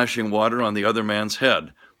splashing water on the other man's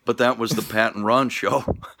head. But that was the Pat and Ron show,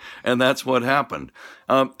 and that's what happened.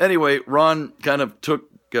 Anyway, Ron kind of took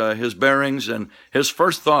his bearings, and his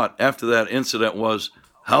first thought after that incident was,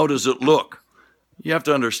 how does it look? You have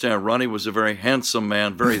to understand, Ronnie was a very handsome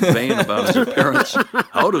man, very vain about his appearance.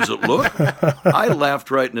 How does it look? I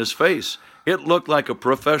laughed right in his face. It looked like a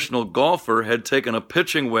professional golfer had taken a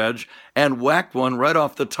pitching wedge and whacked one right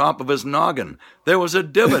off the top of his noggin. There was a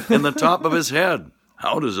divot in the top of his head.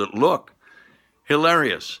 How does it look?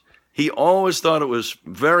 Hilarious. He always thought it was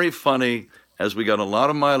very funny, as we got a lot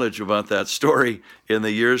of mileage about that story in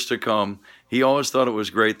the years to come. He always thought it was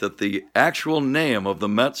great that the actual name of the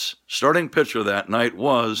Mets starting pitcher that night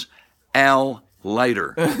was Al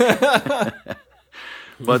Leiter.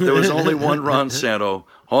 But there was only one Ron Santo,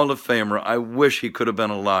 Hall of Famer. I wish he could have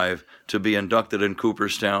been alive to be inducted in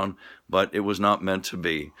Cooperstown, but it was not meant to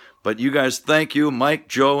be. But you guys, thank you, Mike,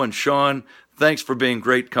 Joe, and Sean. Thanks for being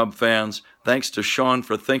great Cub fans. Thanks to Sean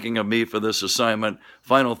for thinking of me for this assignment.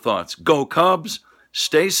 Final thoughts. Go Cubs,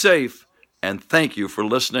 stay safe, and thank you for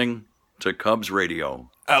listening to Cubs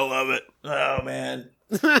Radio. I love it. Oh, man.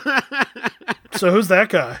 So who's that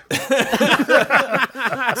guy?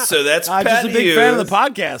 So that's Pat just a big Hughes. fan of the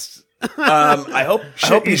podcast. I hope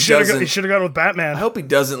he should doesn't. have gone with Batman. I hope he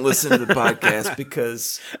doesn't listen to the podcast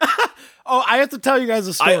because Oh, I have to tell you guys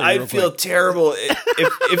a story. I feel quick. terrible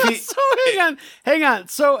if he. So hang on.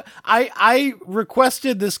 So I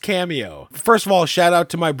requested this cameo. First of all, shout out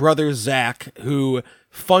to my brother Zach, who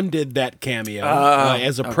funded that cameo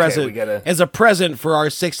as a present for our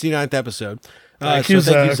 69th episode. Thank you,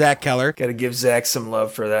 Zach Keller. Got to give Zach some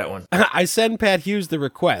love for that one. I send Pat Hughes the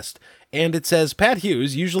request, and it says Pat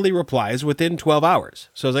Hughes usually replies within 12 hours.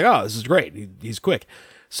 So I was like, oh, this is great. He's quick.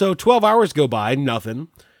 So 12 hours go by, nothing.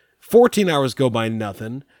 14 hours go by,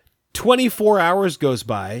 nothing. 24 hours goes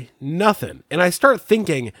by, nothing. And I start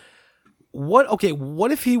thinking, what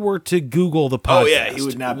if he were to Google the podcast? Oh, yeah, he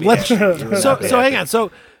would not be. So hang on.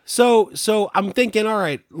 So I'm thinking, all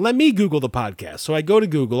right, let me Google the podcast. So I go to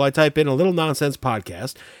Google, I type in A Little Nonsense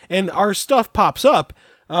Podcast, and our stuff pops up.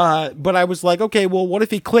 But I was like, okay, well, what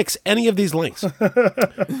if he clicks any of these links?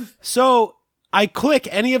 So I click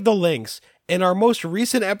any of the links, and our most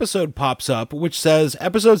recent episode pops up, which says,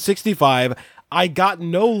 episode 65, I got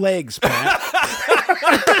no legs, Pat.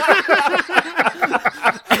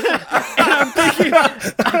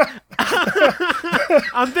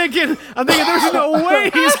 I'm thinking, there's no way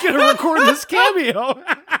he's going to record this cameo.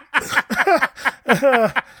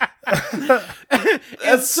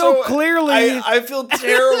 That's so clearly. I feel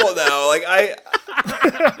terrible now. Like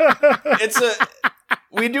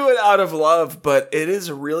we do it out of love, but it is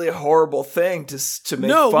a really horrible thing to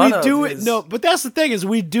make fun of. We do it. No, but that's the thing is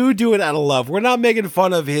we do it out of love. We're not making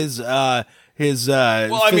fun of his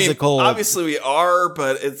physical. Obviously we are,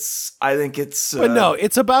 but I think it's. But no,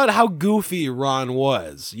 it's about how goofy Ron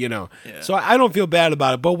was, Yeah. So I don't feel bad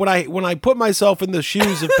about it. But when I put myself in the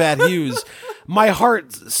shoes of Pat Hughes, my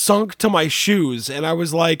heart sunk to my shoes, and I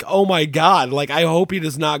was like, "Oh my God!" Like I hope he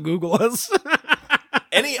does not Google us.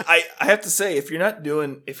 I have to say, if you're not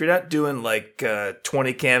doing like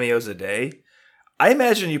 20 cameos a day, I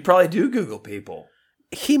imagine you probably do Google people.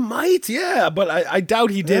 He might, yeah, but I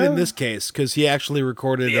doubt he did in this case because he actually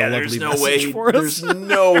recorded a lovely message for us. There's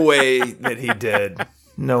no way that he did.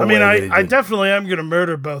 No, I mean, way I definitely am going to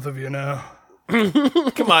murder both of you now.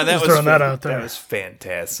 Come on, that was throwing that out there. That was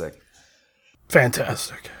fantastic.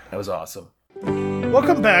 Fantastic. That was awesome.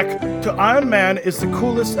 Welcome back to Iron Man is the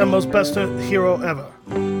coolest and most best hero ever.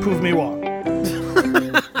 Prove me wrong.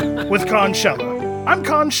 With Con Shella. I'm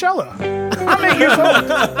Con Shella. I'm 8 years old.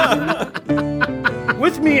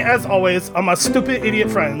 With me, as always, are my stupid idiot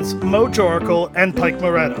friends, Mo Joracle and Pike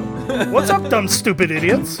Moretto. What's up, dumb stupid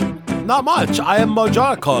idiots? Not much. I am Mo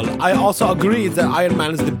Joracle. I also agree that Iron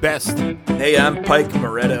Man is the best. Hey, I'm Pike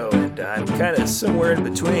Moretto, and I'm kind of somewhere in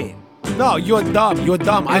between. No, you're dumb. You're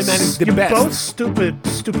dumb. Iron Man is the best. You're both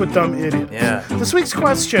stupid, dumb idiots. Yeah. This week's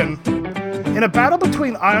question: in a battle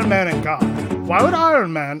between Iron Man and God, why would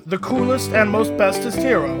Iron Man, the coolest and most bestest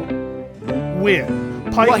hero, win?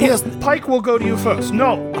 Pike will go to you first.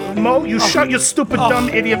 No, Mo, you shut your stupid, dumb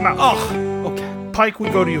idiot mouth. Okay. Pike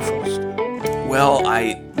would go to you first. Well,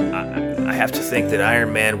 I have to think that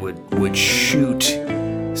Iron Man would shoot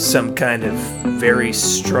some kind of very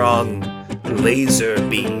strong laser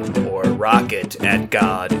beam or rocket at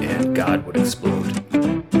God, and God would explode.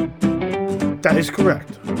 That is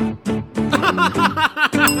correct.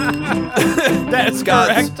 That's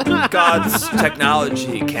correct. God's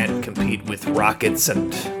technology can't compete with rockets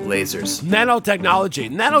and lasers. Nanotechnology.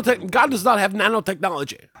 God does not have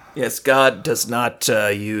nanotechnology. Yes, God does not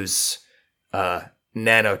use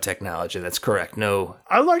nanotechnology. That's correct. No.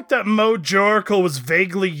 I like that Mo Joracle was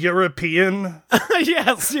vaguely European.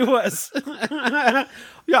 Yes, he was.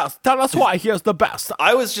 Yes, tell us why he is the best.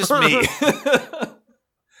 I was just me.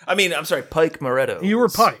 I mean, I'm sorry, Pike Moretto. You were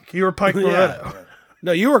Pike. You were Pike Moretto. Yeah.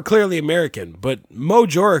 No, you were clearly American, but Mo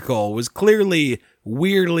Joracle was clearly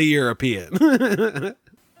weirdly European.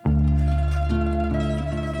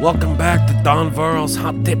 Welcome back to Don Verl's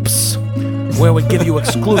Hot Tips, where we give you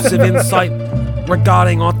exclusive insight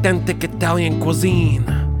regarding authentic Italian cuisine.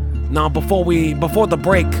 Now, before the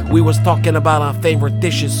break, we was talking about our favorite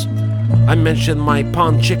dishes. I mentioned my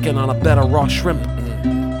pond chicken on a bed of raw shrimp.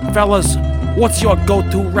 Fellas, what's your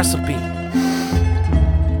go-to recipe?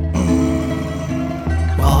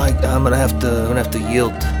 Well, I'm gonna have to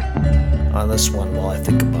yield on this one while I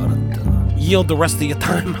think about it. Yield the rest of your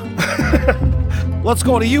time. Let's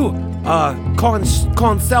go to you,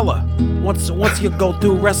 Consella. What's your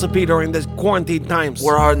go-to recipe during this quarantine times?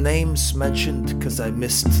 Were our names mentioned? Because I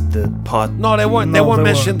missed the part. No, they weren't. They weren't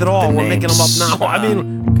mentioned at all. We're making them up now. I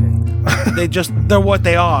mean, they're what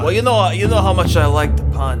they are. Well, you know how much I like the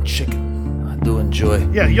pond chicken. I do enjoy.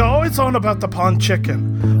 Yeah, you're always on about the pond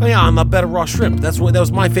chicken. Oh, yeah, I'm a better raw shrimp. That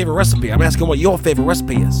was my favorite recipe. I'm asking what your favorite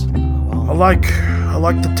recipe is. I like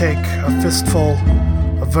to take a fistful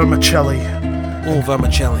of vermicelli. Oh,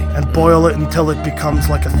 vermicelli. And boil it until it becomes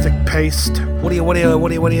like a thick paste. What do you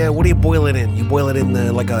boil it in? You boil it in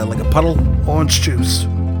like a puddle? Orange juice.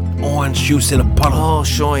 Orange juice in a puddle. Oh,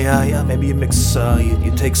 sure, yeah. Maybe you mix.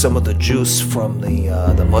 You take some of the juice from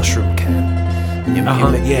the mushroom can. You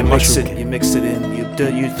mix it in.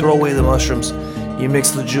 You throw away the mushrooms. You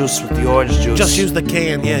mix the juice with the orange juice. Just use the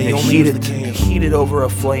can, yeah. You heat it. You heat it over a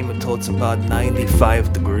flame until it's about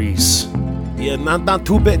 95 degrees. Yeah, not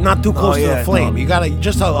too close to the flame. You gotta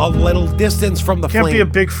just a little distance from the flame. Can't be a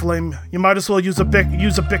big flame. You might as well use a Bic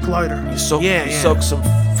lighter. You soak some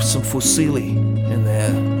fusilli in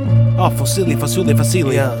there. Oh, fusilli.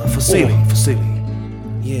 Yeah, fusilli.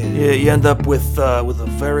 Yeah. You end up with a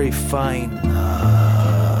very fine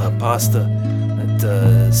pasta that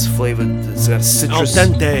is flavored. It's got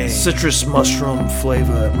citrus mushroom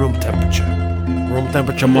flavor at room temperature. Room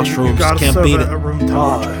temperature mushrooms. Can't beat it. At room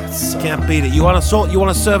temperature. Can't beat it. You want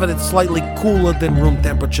to serve it at slightly cooler than room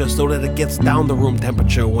temperature so that it gets down to room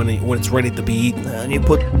temperature when it's ready to be eaten. And you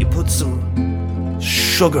put some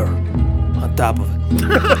sugar on top of it.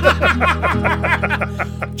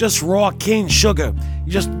 Just raw cane sugar.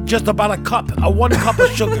 Just about a 1 cup of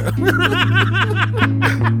sugar.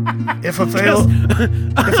 If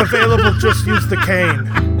available, just use the cane.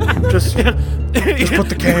 Just put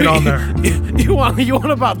the cane on there. You want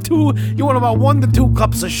about 1 to 2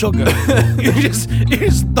 cups of sugar. you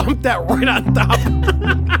just dump that right on top.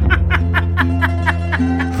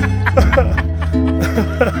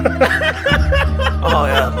 Oh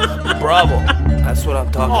yeah, bravo. That's what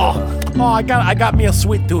I'm talking about. Oh, I got me a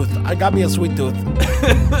sweet tooth.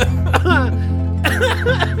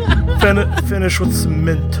 Finish with some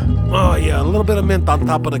mint. Oh yeah, a little bit of mint on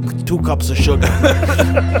top of the 2 cups of sugar.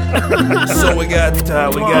 So we got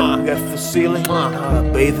Fusili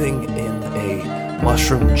bathing in a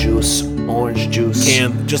mushroom juice, orange juice,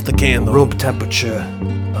 Just the can though. room temperature,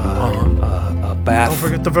 a bath. Don't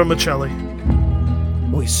forget the vermicelli.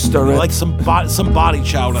 We stir it Like some body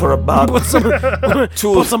chowder. for about Put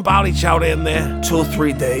some body chowder in there, 2 or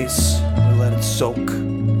 3 days. We let it soak.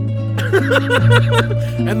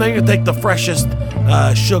 and then you take the freshest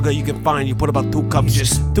sugar you can find. You put about 2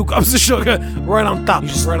 cups, 2 cups of sugar right on top. You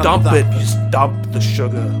just right dump on top. it. You just dump the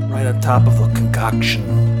sugar right on top of the concoction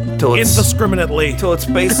till it's Indiscriminately. until it's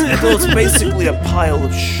basically a pile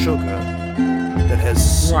of sugar that has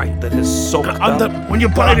soaked up. When you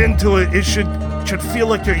bite into it, it should feel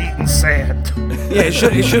like you're eating sand. Yeah,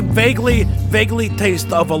 it should vaguely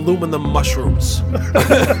taste of aluminum mushrooms.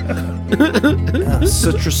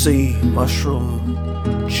 Citrusy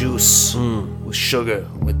mushroom juice with sugar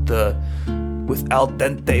with al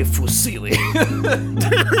dente fusilli.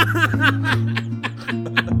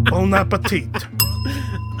 Bon appetit.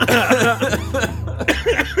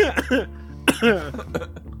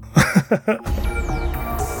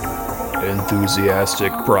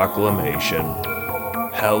 Enthusiastic proclamation.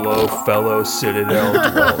 Hello, fellow Citadel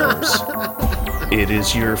dwellers. It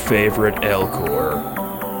is your favorite Elcor,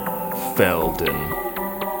 Felden.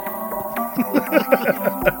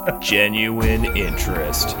 Genuine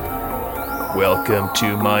interest. Welcome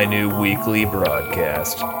to my new weekly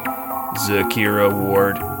broadcast, Zakira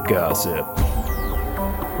Ward Gossip.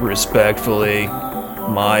 Respectfully,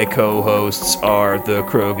 my co-hosts are the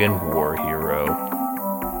Krogan War Hero,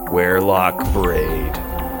 Werelock Braid,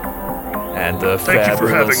 and the Thank you for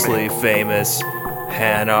having me. fabulously famous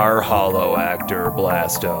Hanar Hollow Actor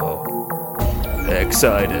Blasto.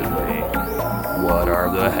 Excitedly, what are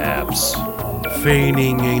the haps?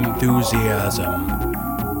 Feigning enthusiasm.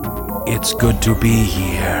 It's good to be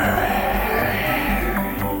here.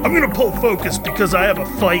 I'm gonna pull focus because I have a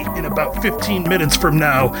fight in about 15 minutes from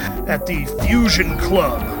now at the Fusion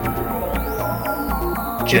Club.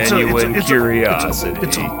 Genuine curiosity.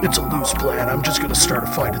 It's a loose plan. I'm just gonna start a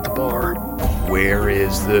fight at the bar. Where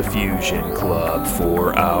is the Fusion Club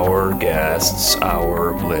for our guests,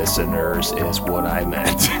 our listeners, is what I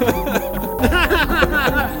meant.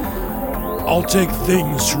 I'll take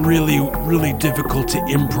things really, really difficult to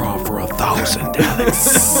improv for 1,000,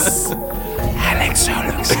 Alex. Alex.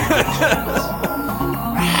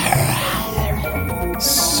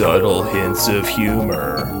 Subtle hints of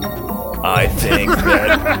humor. I think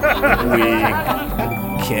that we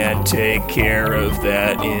can take care of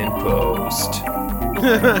that in post.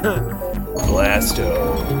 Blasto,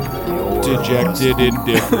 your Dejected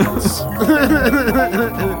indifference.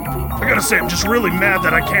 I gotta say, I'm just really mad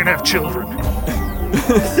that I can't have children.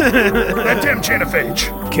 That damn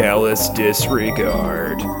genophage. callous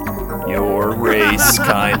disregard. Your race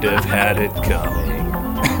kind of had it coming.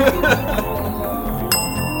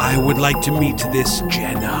 I would like to meet this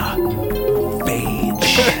Jenna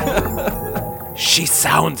Phage. She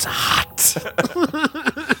sounds hot.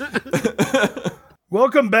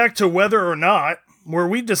 Welcome back to Whether or Not, where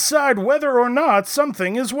we decide whether or not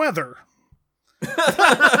something is weather.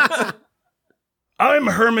 I'm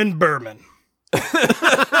Herman Berman.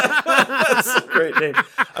 That's a great name.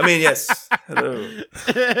 I mean, yes. Hello.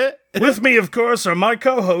 With me, of course, are my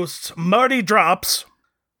co-hosts, Marty Drops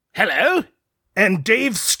Hello? and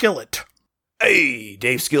Dave Skillett. Hey,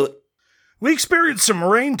 Dave Skillett. We experienced some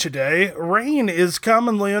rain today. Rain is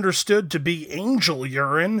commonly understood to be angel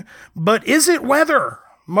urine, but is it weather?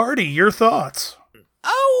 Marty, your thoughts?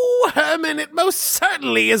 Oh, Herman, it most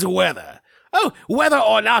certainly is weather. Oh, whether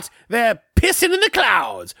or not they're pissing in the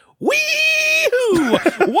clouds. Wee-hoo!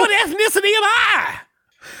 What ethnicity am I?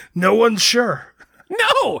 No one's sure.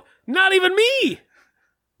 No, not even me.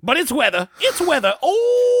 But it's weather. It's weather.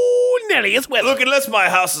 Oh, Nelly, it's weather. Look, unless my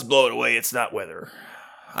house is blowing away, it's not weather.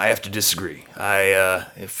 I have to disagree.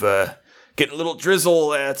 If getting a little drizzle,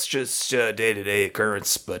 that's just day-to-day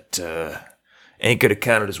occurrence, but ain't gonna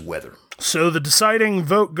count it as weather. So the deciding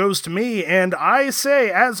vote goes to me, and I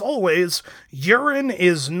say, as always, urine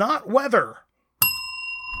is not weather.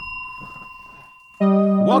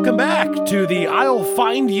 Welcome back to the I'll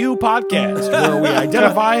Find You podcast, where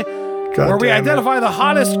we identify the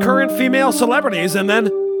hottest current female celebrities and then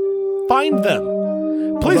find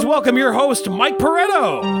them. Please welcome your host, Mike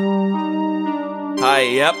Pareto. Hi,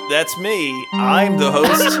 yep, that's me. I'm the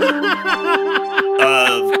host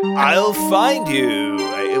of I'll Find You.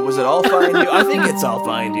 Was it I'll Find You? I think it's I'll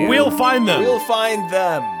Find You. We'll find them. We'll find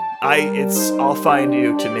them. It's I'll Find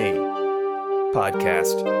You to me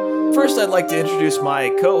podcast. First, I'd like to introduce my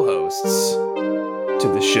co-hosts to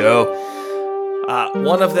the show.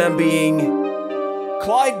 One of them being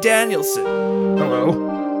Clyde Danielson.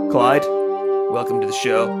 Hello. Clyde, welcome to the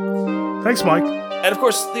show. Thanks, Mike. And of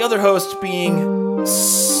course, the other host being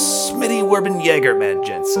Smitty Werben Jaegerman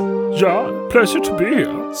Jensen. John, pleasure to be here.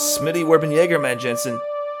 Smitty Werben Jaegerman Jensen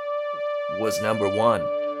was number one.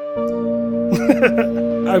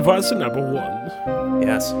 I was number one.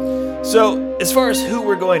 Yes. So, as far as who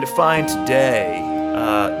we're going to find today,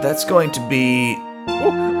 that's going to be...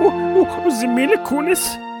 Was it Mila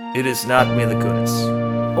Kunis? It is not Mila Kunis.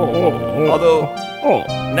 Although,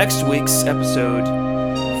 next week's episode,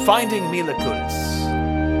 Finding Mila Kunis.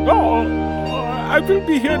 I will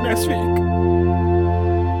be here next week.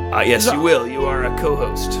 Yes, you will. You are a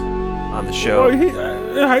co-host on the show.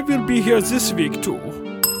 I will be here this week, too.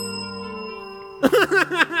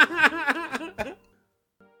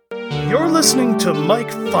 You're listening to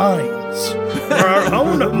Mike Finds, where our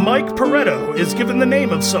own Mike Pareto is given the name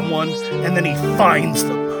of someone, and then he finds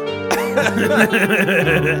them.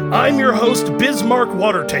 I'm your host, Bismarck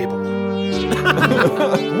Watertable.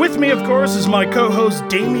 With me, of course, is my co-host,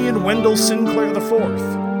 Damian Wendell Sinclair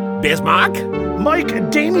IV. Bismarck?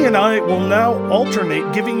 Mike, Damian and I will now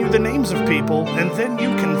alternate giving you the names of people, and then you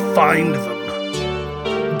can find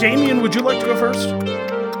them. Damian, would you like to go first?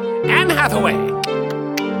 Anne Hathaway.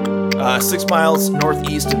 6 miles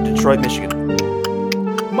northeast of Detroit, Michigan.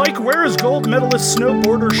 Mike, where is gold medalist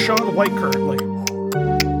snowboarder Shaun White currently?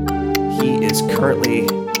 He is currently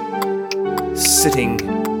sitting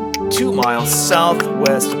 2 miles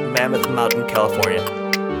southwest of Mammoth Mountain, California.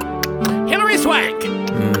 Hilary Swank.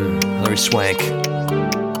 Hilary Swank.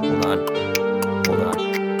 Hold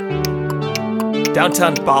on.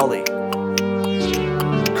 Downtown Bali.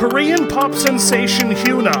 Korean pop sensation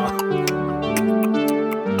Hyuna.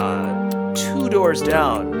 2 doors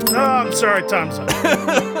down. Oh, I'm sorry, time's up.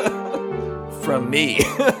 From me.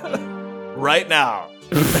 Right now.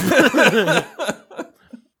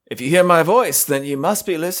 If you hear my voice, then you must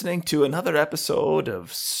be listening to another episode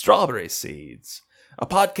of Strawberry Seeds, a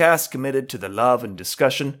podcast committed to the love and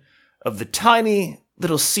discussion of the tiny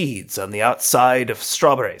little seeds on the outside of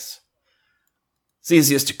strawberries. It's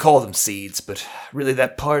easiest to call them seeds, but really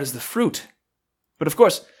that part is the fruit. But of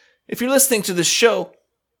course, if you're listening to this show,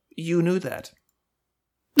 you knew that.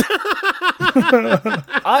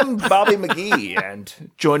 I'm Bobby McGee,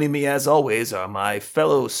 and joining me as always are my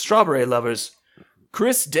fellow strawberry lovers,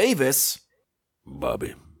 Chris Davis,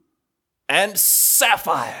 Bobby, and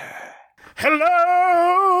Sapphire.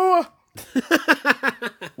 Hello!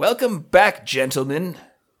 Welcome back, gentlemen,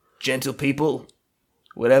 gentle people,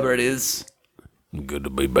 whatever it is. Good to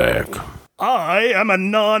be back. I am a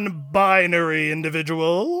non-binary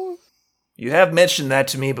individual. You have mentioned that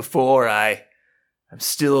to me before. I'm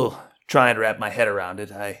still trying to wrap my head around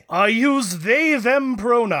it. I use they, them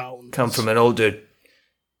pronouns. Come from an older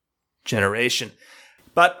generation.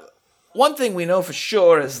 But one thing we know for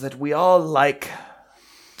sure is that we all like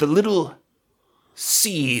the little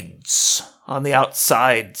seeds on the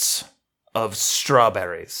outsides of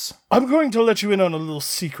strawberries. I'm going to let you in on a little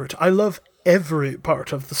secret. I love every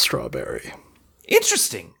part of the strawberry.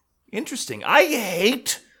 Interesting. I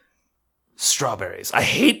hate strawberries. I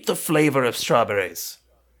hate the flavor of strawberries.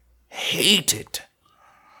 Hate it.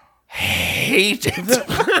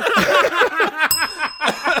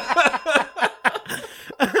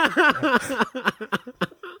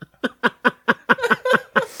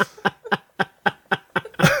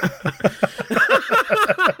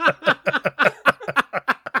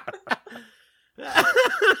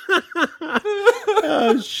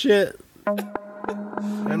 Oh, shit.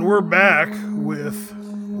 And we're back with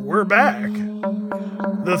We're Back,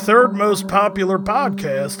 the third most popular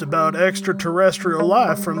podcast about extraterrestrial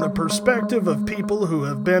life from the perspective of people who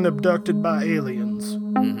have been abducted by aliens.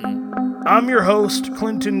 I'm your host,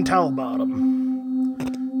 Clinton Talbottom.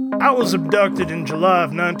 I was abducted in July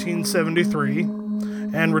of 1973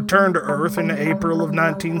 and returned to Earth in April of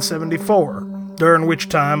 1974, during which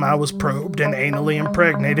time I was probed and anally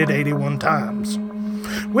impregnated 81 times.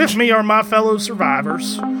 With me are my fellow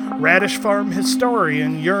survivors, Radish Farm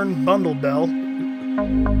historian Jörn Bundlebell,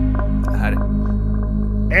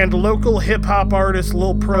 and local hip-hop artist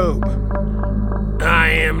Lil Probe. I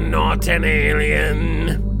am not an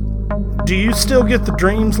alien. Do you still get the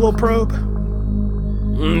dreams, Lil Probe?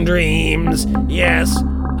 Dreams. Yes,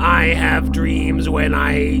 I have dreams when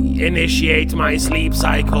I initiate my sleep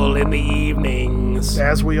cycle in the evenings.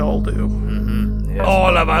 As we all do. Yes.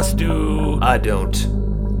 All of us do. I don't.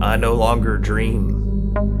 I no longer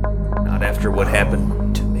dream. Not after what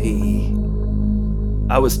happened to me.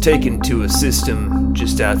 I was taken to a system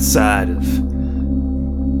just outside of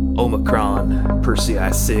Omicron,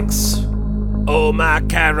 Persei 6.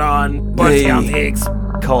 Omicron, Persei 6.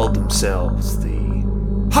 Called themselves the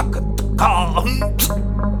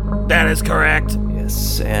That is correct.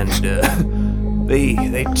 Yes, and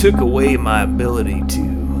they took away my ability to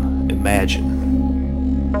imagine.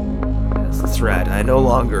 Yes, that's right. I no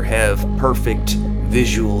longer have perfect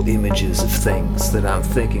visual images of things that I'm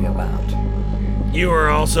thinking about. You are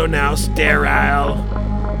also now sterile.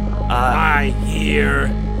 I hear.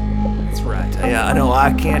 That's right. Yeah, I know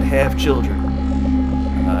I can't have children.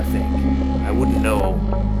 I think. I wouldn't know,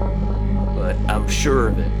 but I'm sure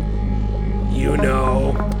of it. You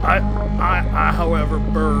know. I, however,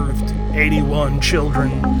 birthed 81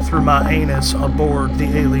 children through my anus aboard the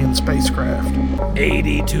alien spacecraft.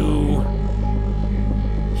 82.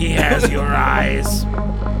 He has your eyes.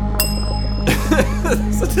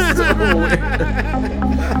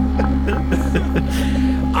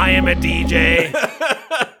 I am a DJ.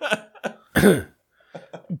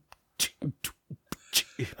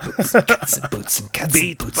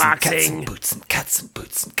 Beatboxing. Boots and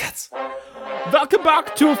cats. Welcome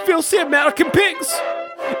back to Filthy American Pigs.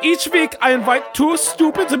 Each week I invite two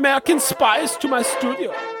stupid American spies to my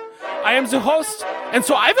studio. I am the host, and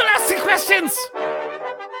so I will ask the questions.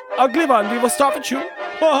 Ugly one, we will start with you.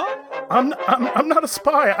 I'm not a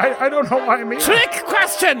spy. I don't know why I'm here. Trick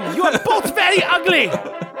question! You are both very ugly.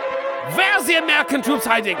 Where are the American troops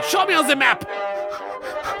hiding? Show me on the map.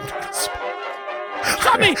 I'm not a spy.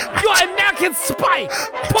 Show me! You are an American spy!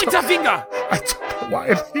 Point a finger! I don't know why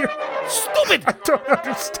I'm here. Stupid! I don't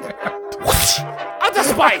understand. Other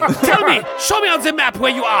spy! Tell me! Show me on the map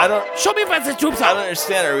where you are! Show me where the troops I don't are!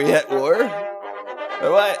 understand. Are we at war?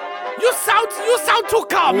 Or what? You sound too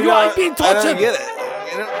calm! You are being I tortured! don't get it.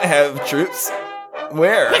 We don't have troops.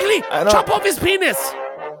 Where? Quickly! I don't. Chop off his penis!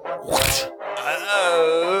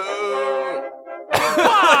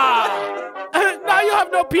 Ah! Now you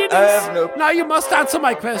have no penis! I have no- Now you must answer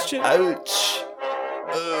my question. Ouch.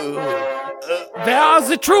 Where are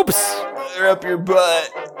the troops? They're up your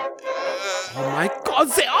butt. Oh my god,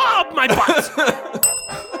 they are up my butt!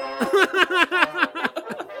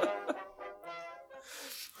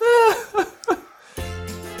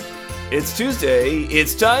 It's Tuesday.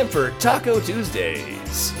 It's time for Taco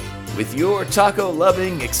Tuesdays with your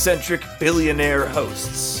taco-loving, eccentric billionaire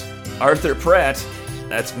hosts. Arthur Pratt,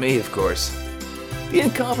 that's me, of course. The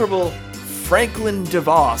incomparable Franklin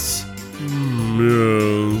DeVos.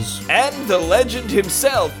 Yes. And the legend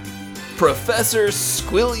himself, Professor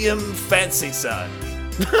Squilliam Fancyson.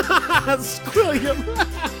 Squilliam.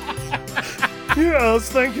 Yes,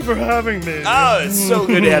 thank you for having me. Oh, it's so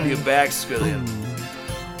good to have you back, Squilliam.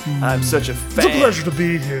 I'm such a fan. It's a pleasure to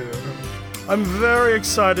be here. I'm very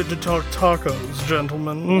excited to talk tacos,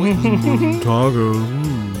 gentlemen.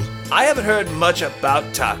 Tacos. I haven't heard much about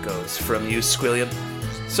tacos from you, Squilliam.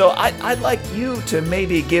 So I'd like you to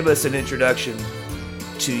maybe give us an introduction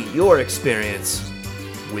to your experience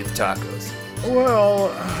with tacos. Well,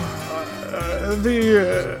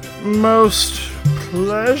 the most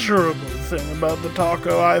pleasurable thing about the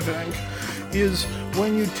taco, I think, is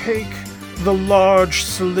when you take the large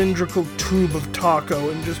cylindrical tube of taco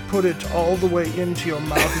and just put it all the way into your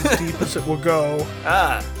mouth as deep as it will go,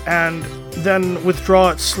 and then withdraw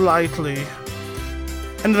it slightly,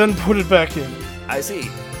 and then put it back in. I see.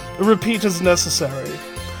 Repeat as necessary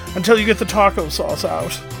until you get the taco sauce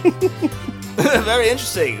out. Very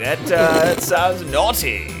interesting. That sounds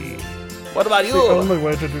naughty. What about It's you, the only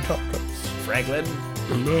way to do tacos. Franklin?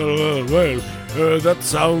 That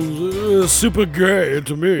sounds super gay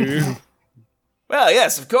to me. Well,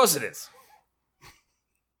 yes, of course it is.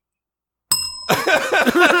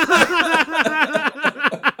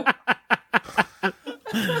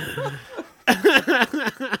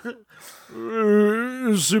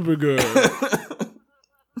 Super good.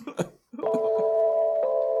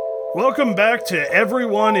 Welcome back to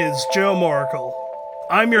Everyone is Joe Moracle.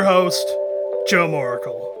 I'm your host, Joe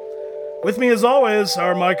Moracle. With me as always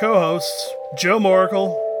are my co-hosts, Joe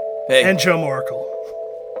Moracle Hey. and Joe Moracle.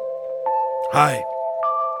 Hi.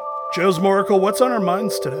 Joe's Moracle, what's on our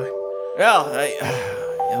minds today? Well,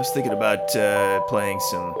 I was thinking about playing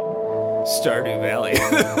some Stardew Valley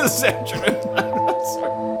this afternoon.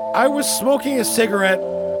 I was smoking a cigarette,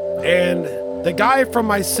 and the guy from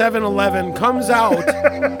my 7-Eleven comes out,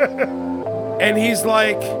 and he's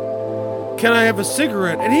like, "Can I have a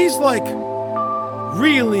cigarette?" And he's like,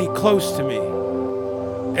 really close to me,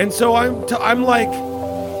 and so I'm like,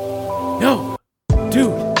 "No,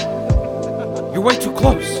 dude, you're way too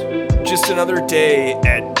close." Just another day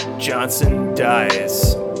at Johnson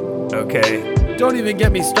Dies. Okay. Don't even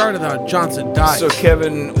get me started on Johnson Dies. So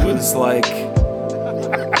Kevin was like,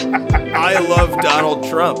 I love Donald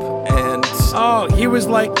Trump, and oh, he was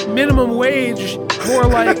like minimum wage, more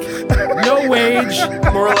like no wage,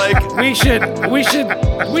 more like we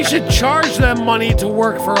should charge them money to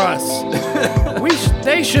work for us.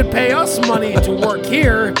 They should pay us money to work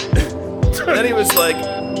here. Then he was like,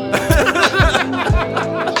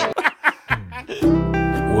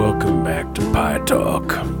 Welcome back to Pie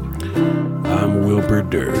Talk. I'm Wilbur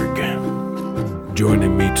Derg.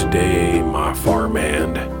 Joining me today, my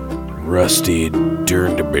farmhand, Rusty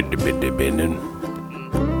Durndebinden,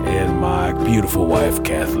 and my beautiful wife,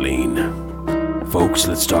 Kathleen. Folks,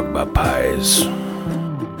 let's talk about pies.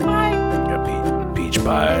 Hi, Yeah, peach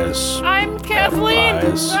pies. I'm Kathleen. apple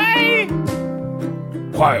pies. Hi.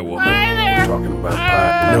 Quiet, woman. Hi there. We're talking about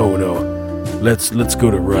pie. No. Let's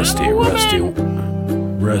go to Rusty. I'm a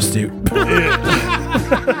Rusty.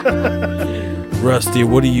 Rusty,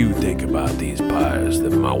 what do you think about these pies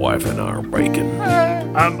that my wife and I are baking?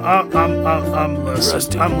 I'm less.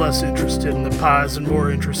 Rusty. I'm less interested in the pies and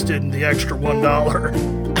more interested in the extra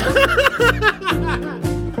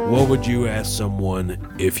 $1. What would you ask someone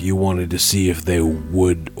if you wanted to see if they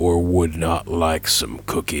would or would not like some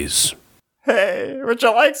cookies? hey, would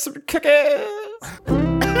you like some cookies?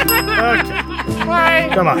 Hi.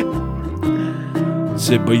 Come on.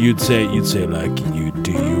 But you'd say like,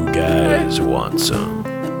 do you guys want some?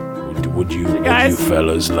 Would you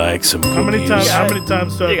fellas like some cookies? How many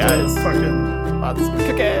times do I You guys. fucking... Want some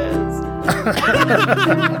cookies?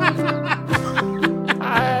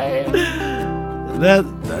 Hi.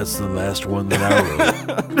 That's the last one that I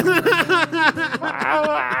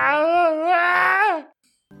wrote.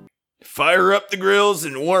 Fire up the grills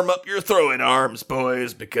and warm up your throwing arms,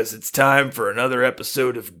 boys, because it's time for another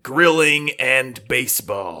episode of Grilling and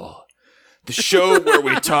Baseball. The show where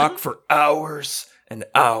we talk for hours and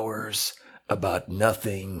hours about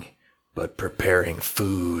nothing but preparing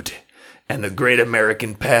food and the great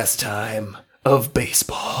American pastime of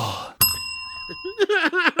baseball.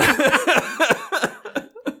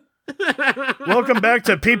 Welcome back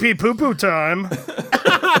to Pee Pee Poo Poo Time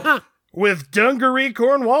with Dungaree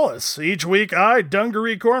Cornwallis. Each week, I,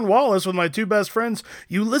 Dungaree Cornwallis, with my two best friends,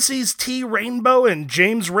 Ulysses T. Rainbow and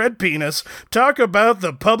James Red Penis, talk about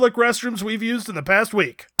the public restrooms we've used in the past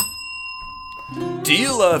week. Do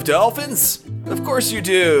you love dolphins? Of course you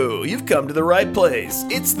do. You've come to the right place.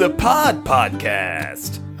 It's the Pod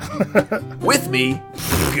Podcast. With me,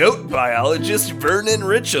 goat biologist Vernon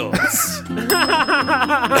Richards.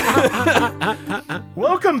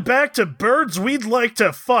 Welcome back to Birds We'd Like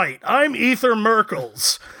to Fight. I'm Ether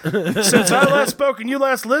Merkles. Since I last spoke and you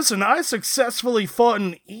last listened, I successfully fought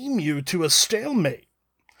an emu to a stalemate.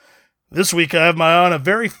 This week I have my eye on a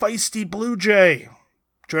very feisty blue jay.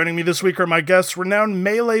 Joining me this week are my guests, renowned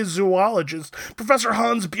Malay zoologist Professor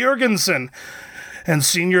Hans Bjørgensen, and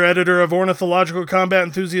senior editor of Ornithological Combat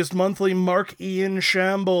Enthusiast Monthly, Mark Ian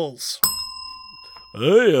Shambles.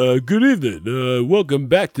 Hey, good evening. Welcome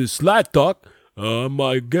back to Slide Talk.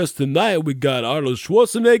 My guest tonight, we got Arnold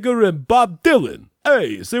Schwarzenegger and Bob Dylan.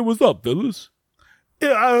 Hey, say what's up, fellas.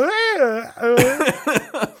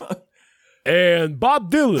 And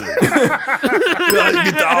Bob Dylan.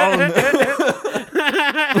 Get down.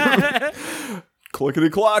 Clickety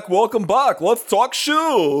clack, welcome back. Let's talk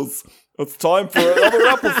shoes. It's time for another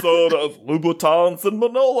episode of Louboutins and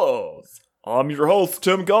Manolos. I'm your host,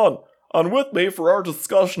 Tim Gunn, and with me for our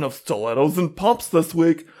discussion of stilettos and pumps this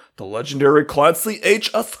week, the legendary Clancy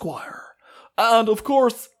H. Esquire. And, of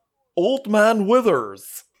course, Old Man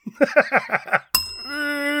Withers.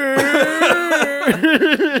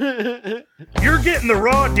 You're getting the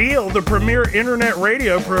raw deal, the premier internet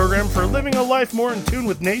radio program for living a life more in tune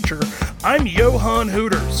with nature. I'm Johan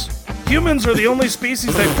Hooters. Humans are the only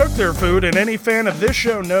species that cook their food, and any fan of this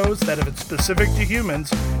show knows that if it's specific to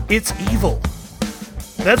humans, it's evil.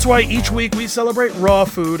 That's why each week we celebrate raw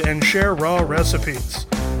food and share raw recipes.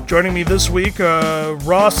 Joining me this week,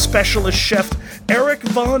 raw specialist chef Eric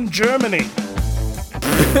von Germany.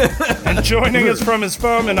 And joining us from his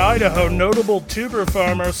farm in Idaho, notable tuber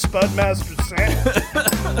farmer Spudmaster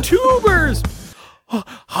Sam. Tubers! Oh,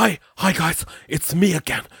 hi guys, it's me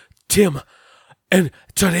again, Tim. And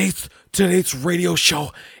today's radio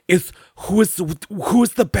show is who is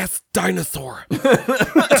the best dinosaur?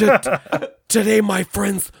 Today my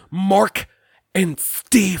friends Mark and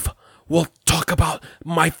Steve will talk about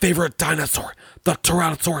my favorite dinosaur, the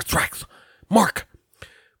Tyrannosaurus Rex. Mark,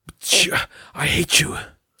 I hate you.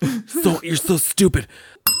 You're so stupid.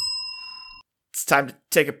 It's time to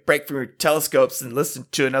take a break from your telescopes and listen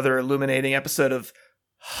to another illuminating episode of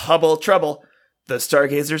Hubble Trouble, the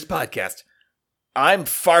Stargazers podcast. I'm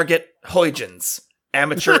Fargit Huygens,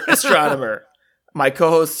 amateur astronomer. My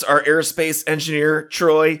co-hosts are aerospace engineer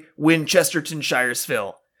Troy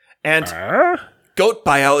Winchesterton-Shiresville and goat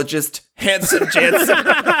biologist Hanson Jansen.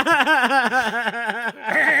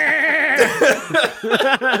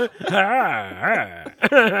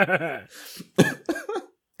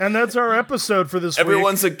 And that's our epised for this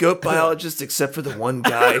Everyone's week. a goat biologist except for the one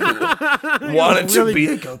guy who wanted to be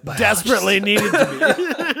a goat biologist. Desperately needed to be.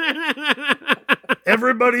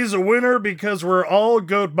 Everybody's a winner because we're all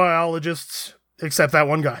goat biologists, except that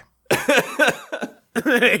one guy.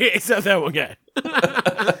 Except that one guy.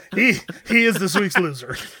 He is this week's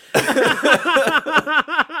loser.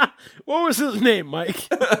 What was his name, Mike?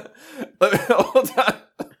 Hold on.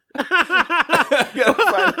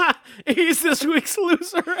 He's this week's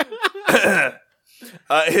loser.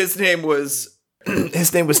 His name was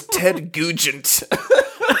Ted Gugent.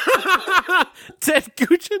 Ted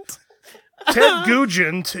Gugent? Ted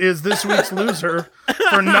Gugent is this week's loser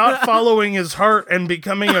for not following his heart and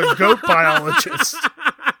becoming a goat biologist.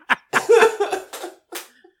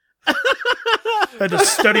 Had to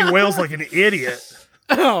study whales like an idiot.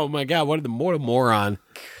 Oh my god, what a moron.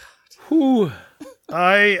 Whew.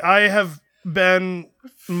 I have been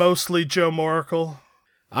mostly Joe Moracle.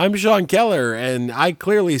 I'm Sean Keller, and I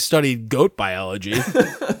clearly studied goat biology.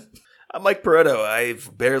 I'm Mike Pareto.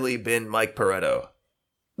 I've barely been Mike Pareto.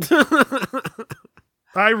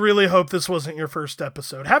 I really hope this wasn't your first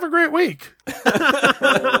episode. Have a great week.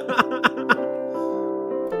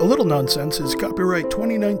 A Little Nonsense is copyright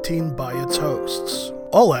 2019 by its hosts.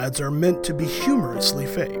 All ads are meant to be humorously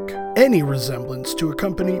fake. Any resemblance to a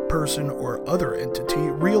company, person, or other entity,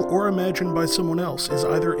 real or imagined by someone else, is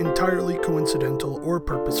either entirely coincidental or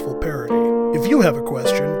purposeful parody. If you have a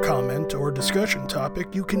question, comment, or discussion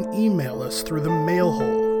topic, you can email us through the mail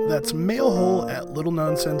hole. That's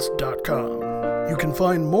mailhole@littlenonsense.com. You can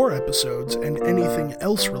find more episodes and anything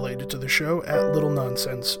else related to the show at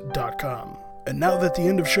littlenonsense.com. And now that the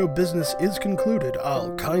end of show business is concluded,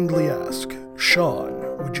 I'll kindly ask,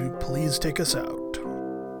 Sean, would you please take us out?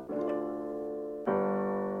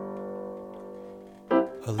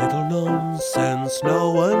 A little nonsense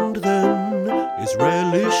now and then is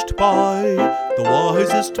relished by the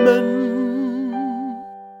wisest men.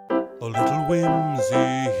 A little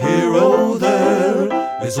whimsy here or there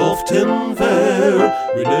is often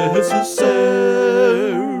very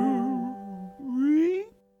necessary.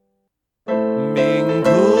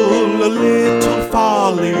 Mingle a little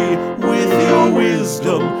folly with your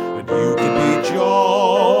wisdom, and you can be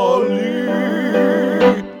jolly.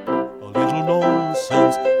 A little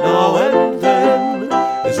nonsense now and then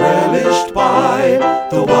is relished by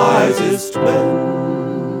the wisest men.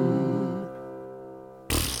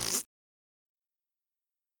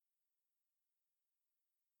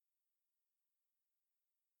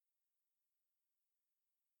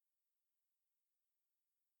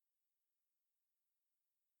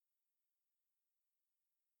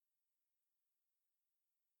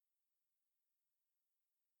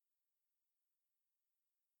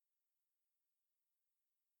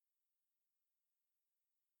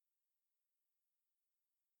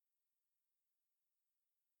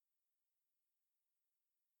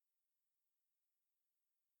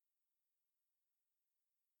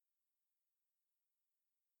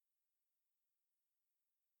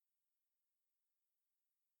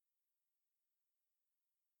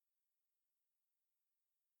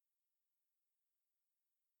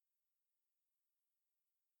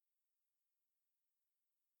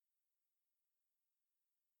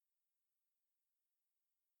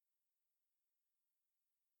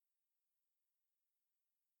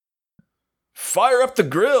 Fire up the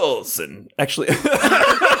grills and actually